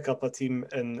go and pick up a team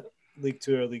in League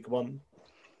 2 or League 1.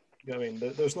 You know what I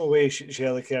mean? There's no way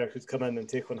Shelley Kerr could come in and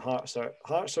take on Hearts.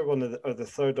 Hearts are one of the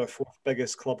 3rd or 4th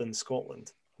biggest club in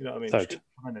Scotland. You know what I mean? 3rd. She could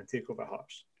come in and take over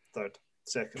Hearts. 3rd,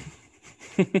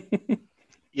 2nd.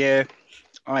 Yeah,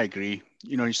 I agree.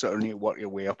 You sort of need to work your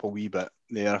way up a wee bit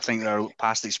there. I think their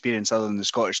past experience, other than the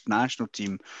Scottish national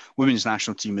team, women's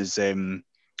national team, is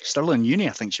Stirling Uni,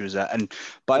 I think she was at. And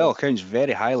by all accounts,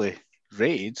 very highly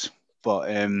rated. But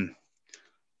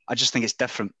I just think it's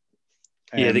different.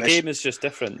 Yeah, the game is just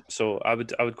different. So I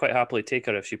would quite happily take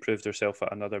her if she proved herself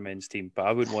at another men's team, but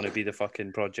I wouldn't want to be the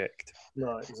fucking project.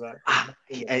 No, exactly.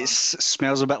 It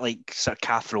smells a bit like Sir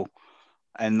Cathro,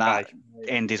 and that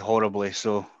ended horribly.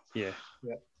 So yeah.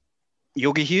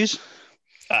 Yogi Hughes?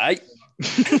 Aye.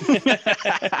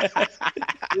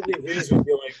 Yogi Hughes would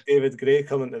be like David Gray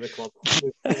coming to the club.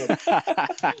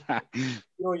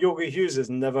 Yogi Hughes has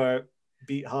never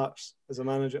beat Hearts as a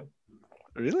manager.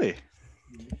 Really?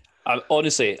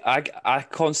 Honestly, I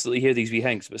constantly hear these wee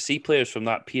hinks, but see players from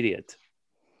that period,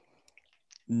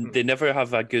 they never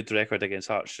have a good record against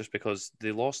Hearts just because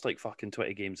they lost like fucking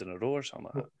 20 games in a row or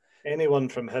something like that. Anyone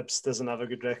from Hibs doesn't have a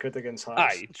good record against Hearts.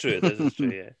 Aye, true. This is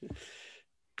true,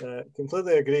 yeah.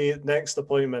 Completely agree. Next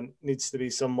appointment needs to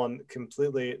be someone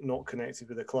completely not connected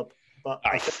with the club. But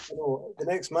I think the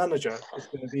next manager is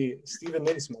going to be Stephen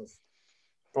Naismith,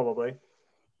 probably,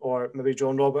 or maybe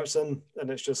John Robertson,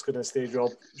 and it's just going to stay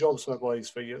Jobs for boys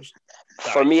for years.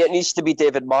 For me, it needs to be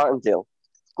David Martindale.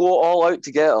 Go all out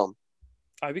to get him.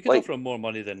 Aye, we could offer him more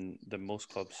money than most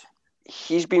clubs.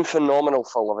 He's been phenomenal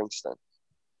for Livingston.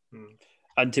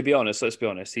 And to be honest, let's be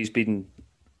honest,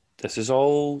 this is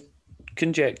all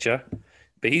conjecture,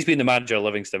 but he's been the manager of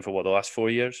Livingston for the last 4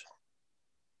 years?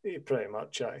 Pretty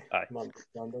much, aye. Aye.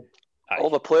 All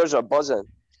the players are buzzing.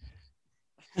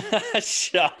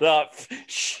 Shut up.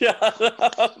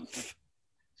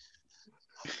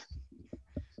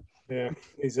 Yeah,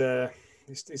 he's done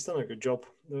a good job.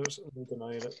 There's no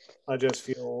denying it. I just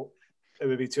feel it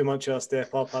would be too much of a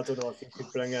step up. I don't know if he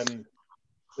could bring in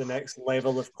the next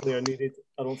level of player needed.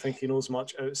 I don't think he knows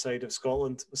much outside of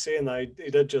Scotland. Saying that,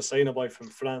 he did just sign a boy from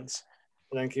France.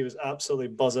 I think he was absolutely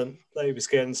buzzing that he was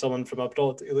getting someone from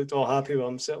abroad. He looked all happy with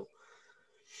himself.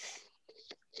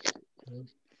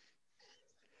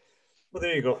 Well,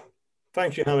 there you go.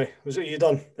 Thank you, Hammy. Was it you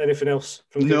done? Anything else?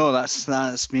 No,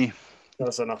 that's me.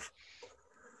 That's enough.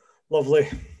 Lovely.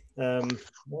 I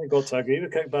got to agree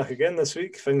with Kickback again this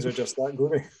week. Things are just that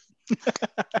gloomy.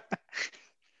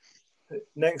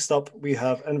 Next up, we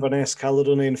have Inverness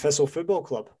Caledonian Thistle Football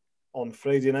Club on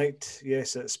Friday night.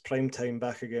 Yes, it's prime time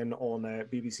back again on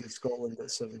BBC Scotland at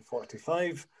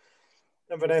 7:45.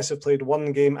 Inverness have played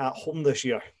one game at home this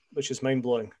year, which is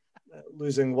mind-blowing.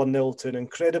 Losing 1-0 to an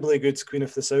incredibly good Queen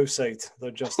of the South side.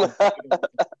 They're just...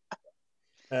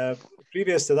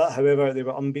 previous to that, however, they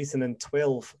were unbeaten in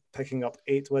 12, picking up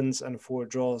 8 wins and 4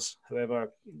 draws.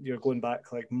 However, you're going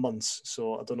back like months,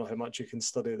 so I don't know how much you can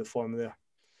study the form there.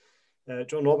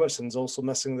 John Robertson's also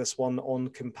missing this one on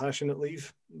compassionate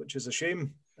leave, which is a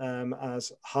shame,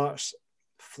 as Hearts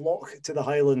flock to the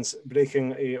Highlands,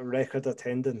 breaking a record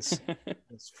attendance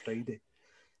this Friday.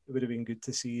 It would have been good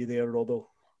to see you there, Robbo.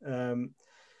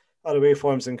 Our away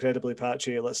form's incredibly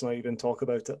patchy. Let's not even talk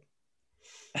about it.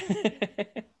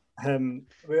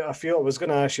 I feel I was going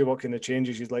to ask you what kind of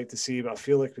changes you'd like to see, but I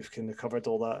feel like we've kind of covered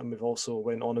all that, and we've also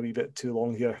went on a wee bit too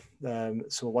long here.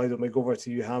 So why don't we go over to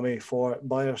you, Hammy, for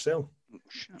buy or sell?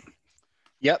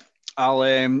 Yep.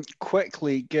 I'll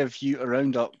quickly give you a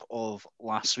roundup of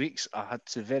last week's. I had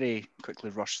to very quickly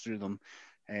rush through them,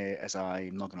 as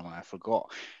I'm not going to lie, I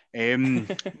forgot.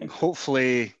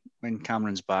 Hopefully, when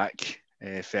Cameron's back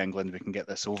for England, we can get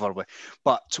this over with.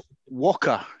 But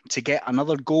Walker to get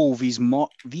another goal v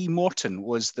Morton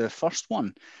was the first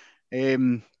one.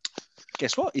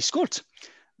 Guess what? He scored.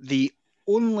 The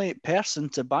only person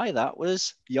to buy that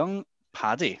was young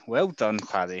Paddy. Well done,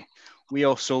 Paddy. We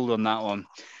all sold on that one.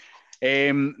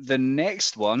 The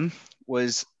next one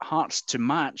was Hearts to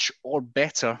match or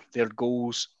better their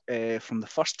goals from the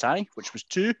first tie, which was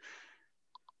 2.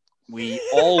 We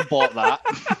all bought that.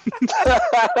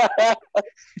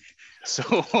 So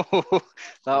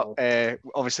that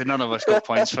obviously none of us got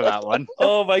points for that one.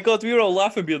 Oh my God, we were all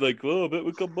laughing, being like, "Whoa, but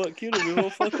we come back here and we were all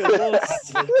fucking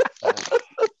lost."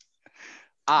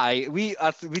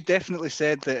 We definitely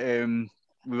said that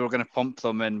we were going to pump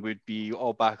them and we'd be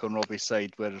all back on Robbie's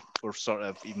side. We're sort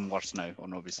of even worse now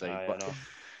on Robbie's side.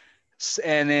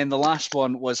 And then the last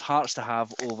one was Hearts to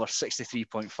have over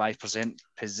 63.5%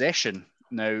 possession.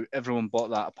 Now, everyone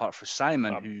bought that apart from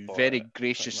Simon, who very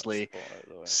graciously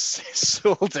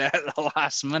sold it at the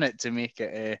last minute to make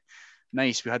it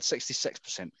nice. We had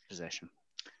 66% possession.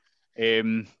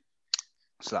 So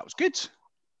that was good.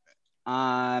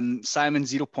 Simon,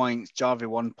 0 points. Jarvie,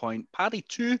 1 point. Paddy,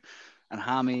 2. And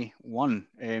Hammy, 1.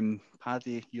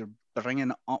 Paddy, you're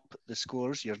bringing up the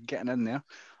scores. You're getting in there.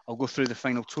 I'll go through the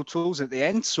final totals at the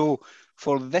end. So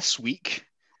for this week,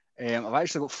 I've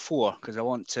actually got 4 because I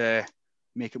want to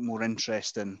make it more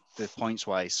interesting, the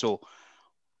points-wise. So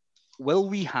will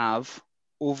we have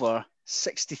over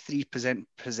 63%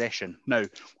 possession? Now,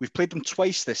 we've played them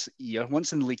twice this year,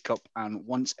 once in the League Cup and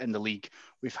once in the league.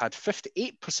 We've had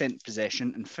 58%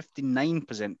 possession and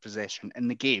 59% possession in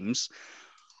the games,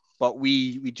 but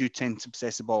we do tend to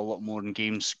possess the ball a lot more in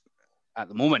games at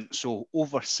the moment. So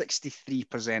over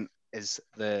 63% is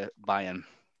the buy-in.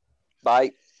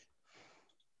 Bye.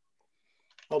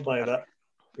 I'll buy that.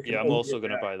 Yeah, I'm also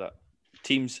going to buy that.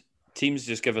 Teams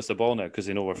just give us the ball now because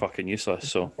they know we're fucking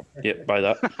useless. So, yeah, buy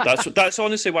that. That's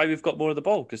honestly why we've got more of the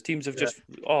ball, because teams have just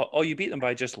you beat them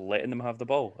by just letting them have the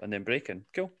ball and then breaking.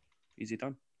 Cool, easy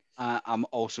done. I'm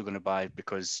also going to buy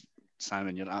because,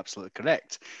 Simon, you're absolutely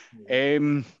correct.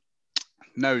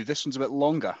 Now, this one's a bit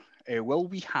longer. Will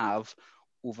we have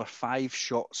over 5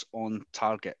 shots on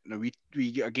target? Now, we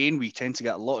tend to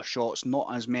get a lot of shots,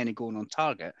 not as many going on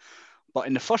target. But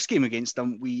in the first game against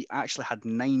them, we actually had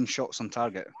 9 shots on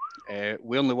target.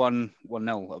 We only won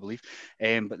 1-0, I believe.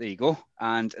 But there you go.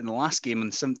 And in the last game, on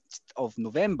the 7th of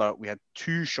November, we had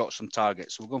 2 shots on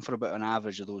target. So we're going for about an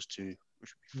average of those two,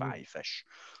 which would be 5-ish.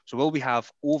 So will we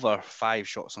have over 5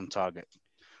 shots on target?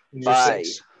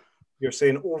 You're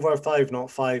saying over 5, not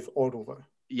 5 or over?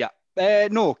 Yeah.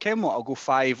 No, Ken, what? I'll go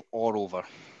 5 or over.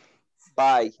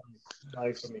 Buy.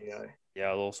 5 for me, aye. Yeah,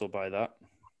 I'll also buy that.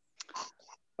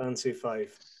 Fancy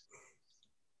 5.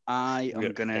 I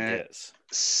am going to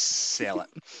sell it.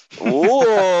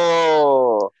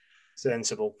 Oh!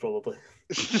 Sensible, probably.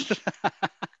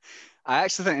 I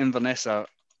actually think Inverness are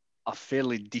a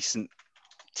fairly decent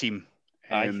team.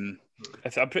 I'm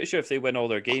pretty sure if they win all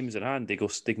their games in hand, they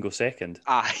can go second.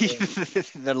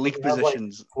 Their league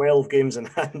positions. Like 12 games in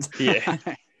hand. Yeah.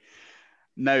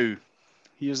 Now,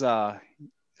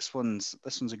 this one's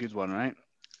a good one, right?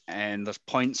 And there's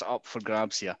points up for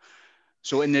grabs here.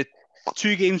 So in the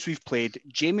 2 games we've played,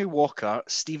 Jamie Walker,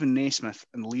 Stephen Naismith,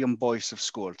 and Liam Boyce have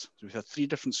scored. So we've had 3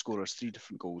 different scorers, 3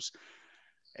 different goals.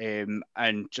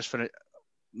 And just for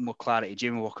more clarity,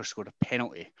 Jamie Walker scored a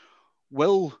penalty.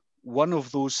 Will one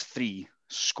of those 3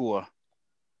 score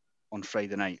on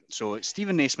Friday night? So it's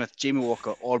Stephen Naismith, Jamie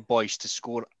Walker, or Boyce to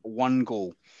score 1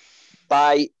 goal.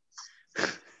 Buy.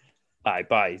 Aye,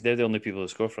 buy. They're the only people who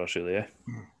score for us, really, yeah?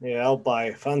 Yeah, I'll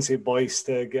buy. Fancy Boyce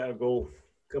to get a goal.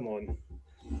 Come on.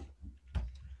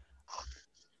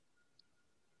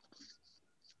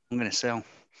 I'm going to sell.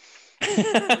 Either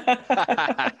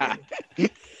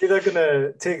going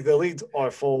to take the lead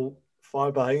or fall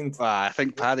far behind. I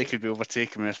think Paddy could be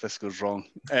overtaking me if this goes wrong.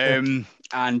 And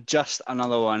just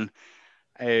another one.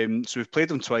 So we've played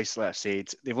them twice, like I said.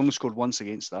 They've only scored once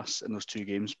against us in those 2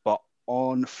 games. But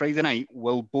on Friday night,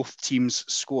 will both teams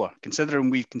score? Considering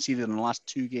we've conceded in the last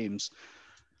 2 games,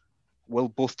 will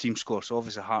both teams score? So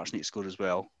obviously Hearts need to score as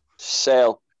well.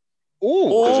 Sell.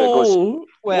 Oh,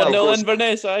 well, 1-0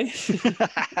 Inverness, aye.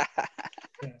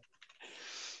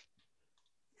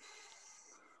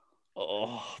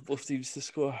 Both teams to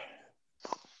score.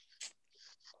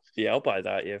 Yeah, I'll buy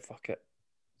that. Yeah, fuck it.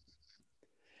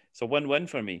 It's a win-win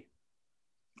for me.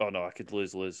 Oh no, I could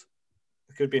lose. It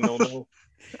could be 0-0.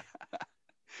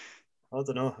 I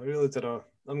don't know. I really don't know.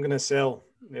 I'm going to sell.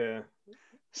 Yeah.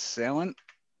 Selling?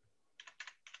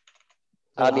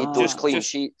 I need those clean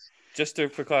sheets. Just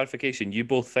for clarification, you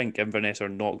both think Inverness are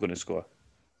not going to score?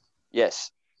 Yes.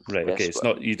 Right. Yes, Okay. It's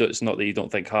not that you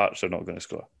don't think Hearts are not going to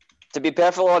score. To be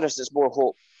perfectly honest, it's more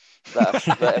hope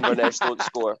that Inverness don't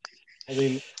score. I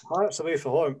mean, Hearts away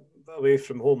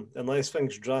from home, unless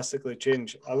things drastically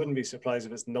change, I wouldn't be surprised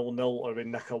if it's 0-0 or we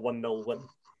nick a 1-0 win.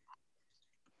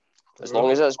 As long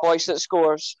as it's Boyce that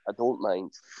scores, I don't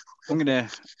mind.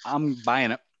 I'm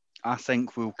buying it. I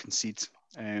think we'll concede.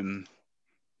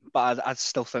 But I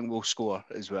still think we'll score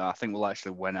as well. I think we'll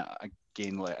actually win it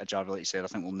again, like Jarvis like said. I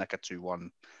think we'll nick a 2-1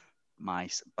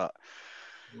 mice. But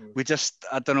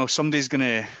I don't know, somebody's going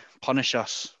to punish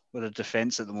us with a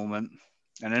defence at the moment.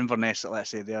 And Inverness, let's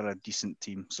say, they're a decent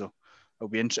team. So it'll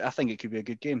be interesting. I think it could be a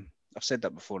good game. I've said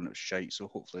that before and it was shite. So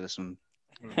hopefully this one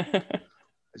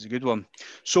is a good one.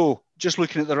 So just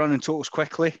looking at the running totals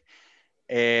quickly,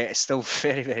 it's still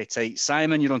very, very tight.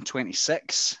 Simon, you're on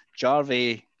 26.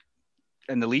 Jarvie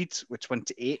in the lead with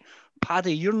 28.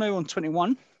 Paddy, you're now on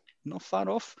 21. Not far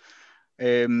off.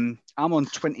 I'm on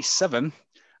 27.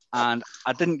 And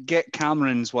I didn't get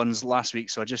Cameron's ones last week,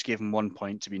 so I just gave him 1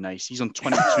 point to be nice. He's on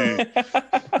 22.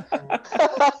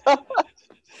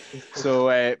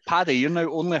 So, Paddy, you're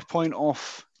now only a point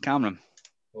off Cameron.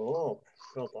 Oh,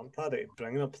 well done, Paddy.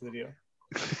 Bringing up to the rear.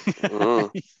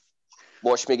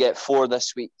 Watch me get 4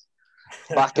 this week.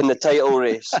 Back in the title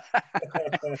race.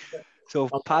 So,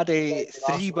 Paddy,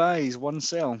 3 buys, 1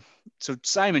 sell. So,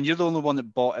 Simon, you're the only one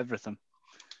that bought everything.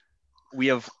 We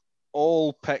have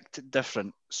all picked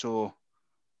different, so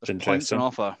there's points on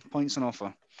offer.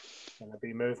 Gonna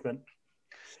be movement.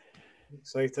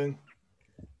 Exciting.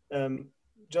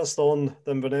 Just on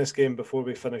the Inverness game before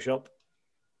we finish up,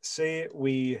 say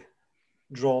we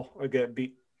draw or get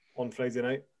beat on Friday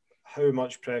night, how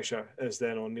much pressure is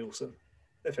then on Nielsen,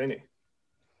 if any?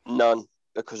 None,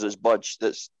 because it's Budge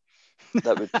that's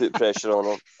that would put pressure on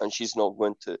her, and she's not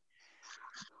going to.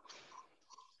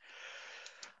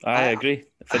 I agree.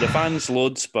 For the fans,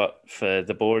 loads, but for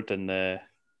the board and the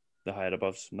higher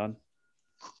aboves, none.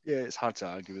 Yeah, it's hard to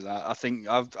argue with that. I think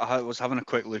I was having a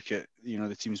quick look at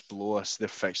the teams below us, their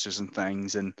fixtures and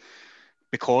things, and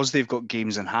because they've got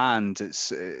games in hand,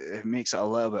 it makes it a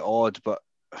little bit odd. But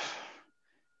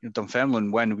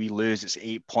Dunfermline win, we lose, it's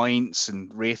 8 points,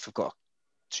 and Wraith have got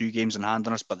 2 games in hand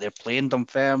on us, but they're playing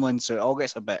Dunfermline, so it all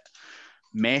gets a bit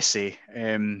messy.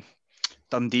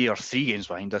 Dundee are 3 games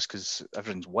behind us because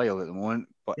everything's wild at the moment.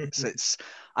 But I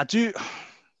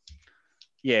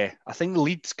think the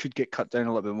leads could get cut down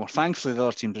a little bit more. Thankfully, the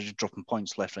other teams are just dropping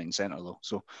points left, right, and centre though.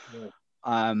 So,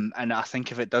 and I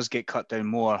think if it does get cut down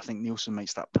more, I think Nielsen might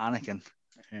start panicking.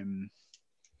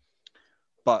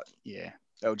 But yeah,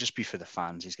 it'll just be for the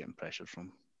fans he's getting pressured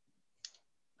from,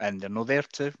 and they're not there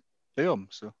to boo him,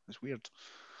 so it's weird.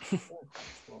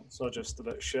 So just a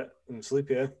bit shit and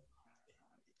sleepy, eh?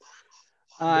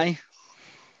 Aye.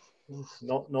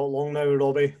 Not long now,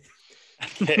 Robbie.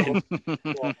 Again. A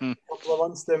couple of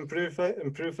months to improve it.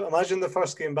 Imagine the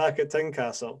first game back at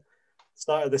Tynecastle,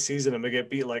 start of the season, and we get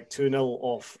beat like 2-0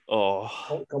 off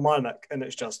Kilmarnock, and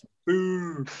it's just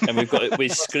boo. And we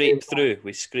scrape through.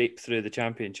 We scrape through the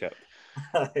championship.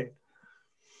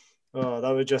 Oh,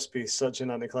 that would just be such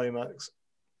an anticlimax.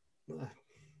 I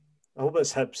hope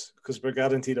it's Hibs because we're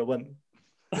guaranteed a win.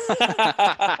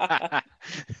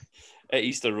 At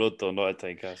Easter Road, though, not at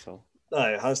Tynecastle.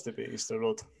 Aye, it has to be Easter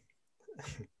Road.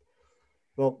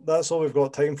 Well, that's all we've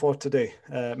got time for today.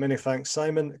 Many thanks,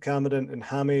 Simon, Cameron, and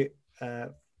Hammy.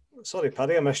 Sorry,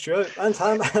 Paddy, I missed you out. And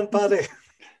Paddy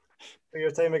for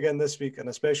your time again this week. And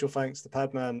a special thanks to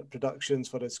Padman Productions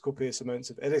for its copious amounts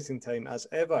of editing time as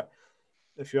ever.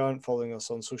 If you aren't following us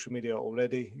on social media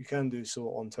already, you can do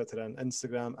so on Twitter and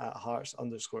Instagram at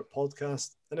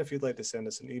hearts_podcast. And if you'd like to send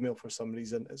us an email for some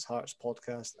reason, it's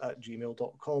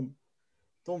heartspodcast@gmail.com.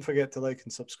 Don't forget to like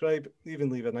and subscribe, even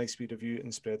leave a nice wee review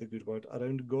and spread the good word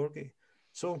around Gorgie.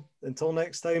 So until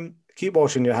next time, keep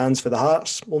washing your hands for the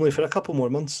Hearts, only for a couple more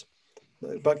months.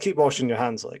 But keep washing your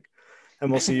hands,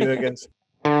 and we'll see you again.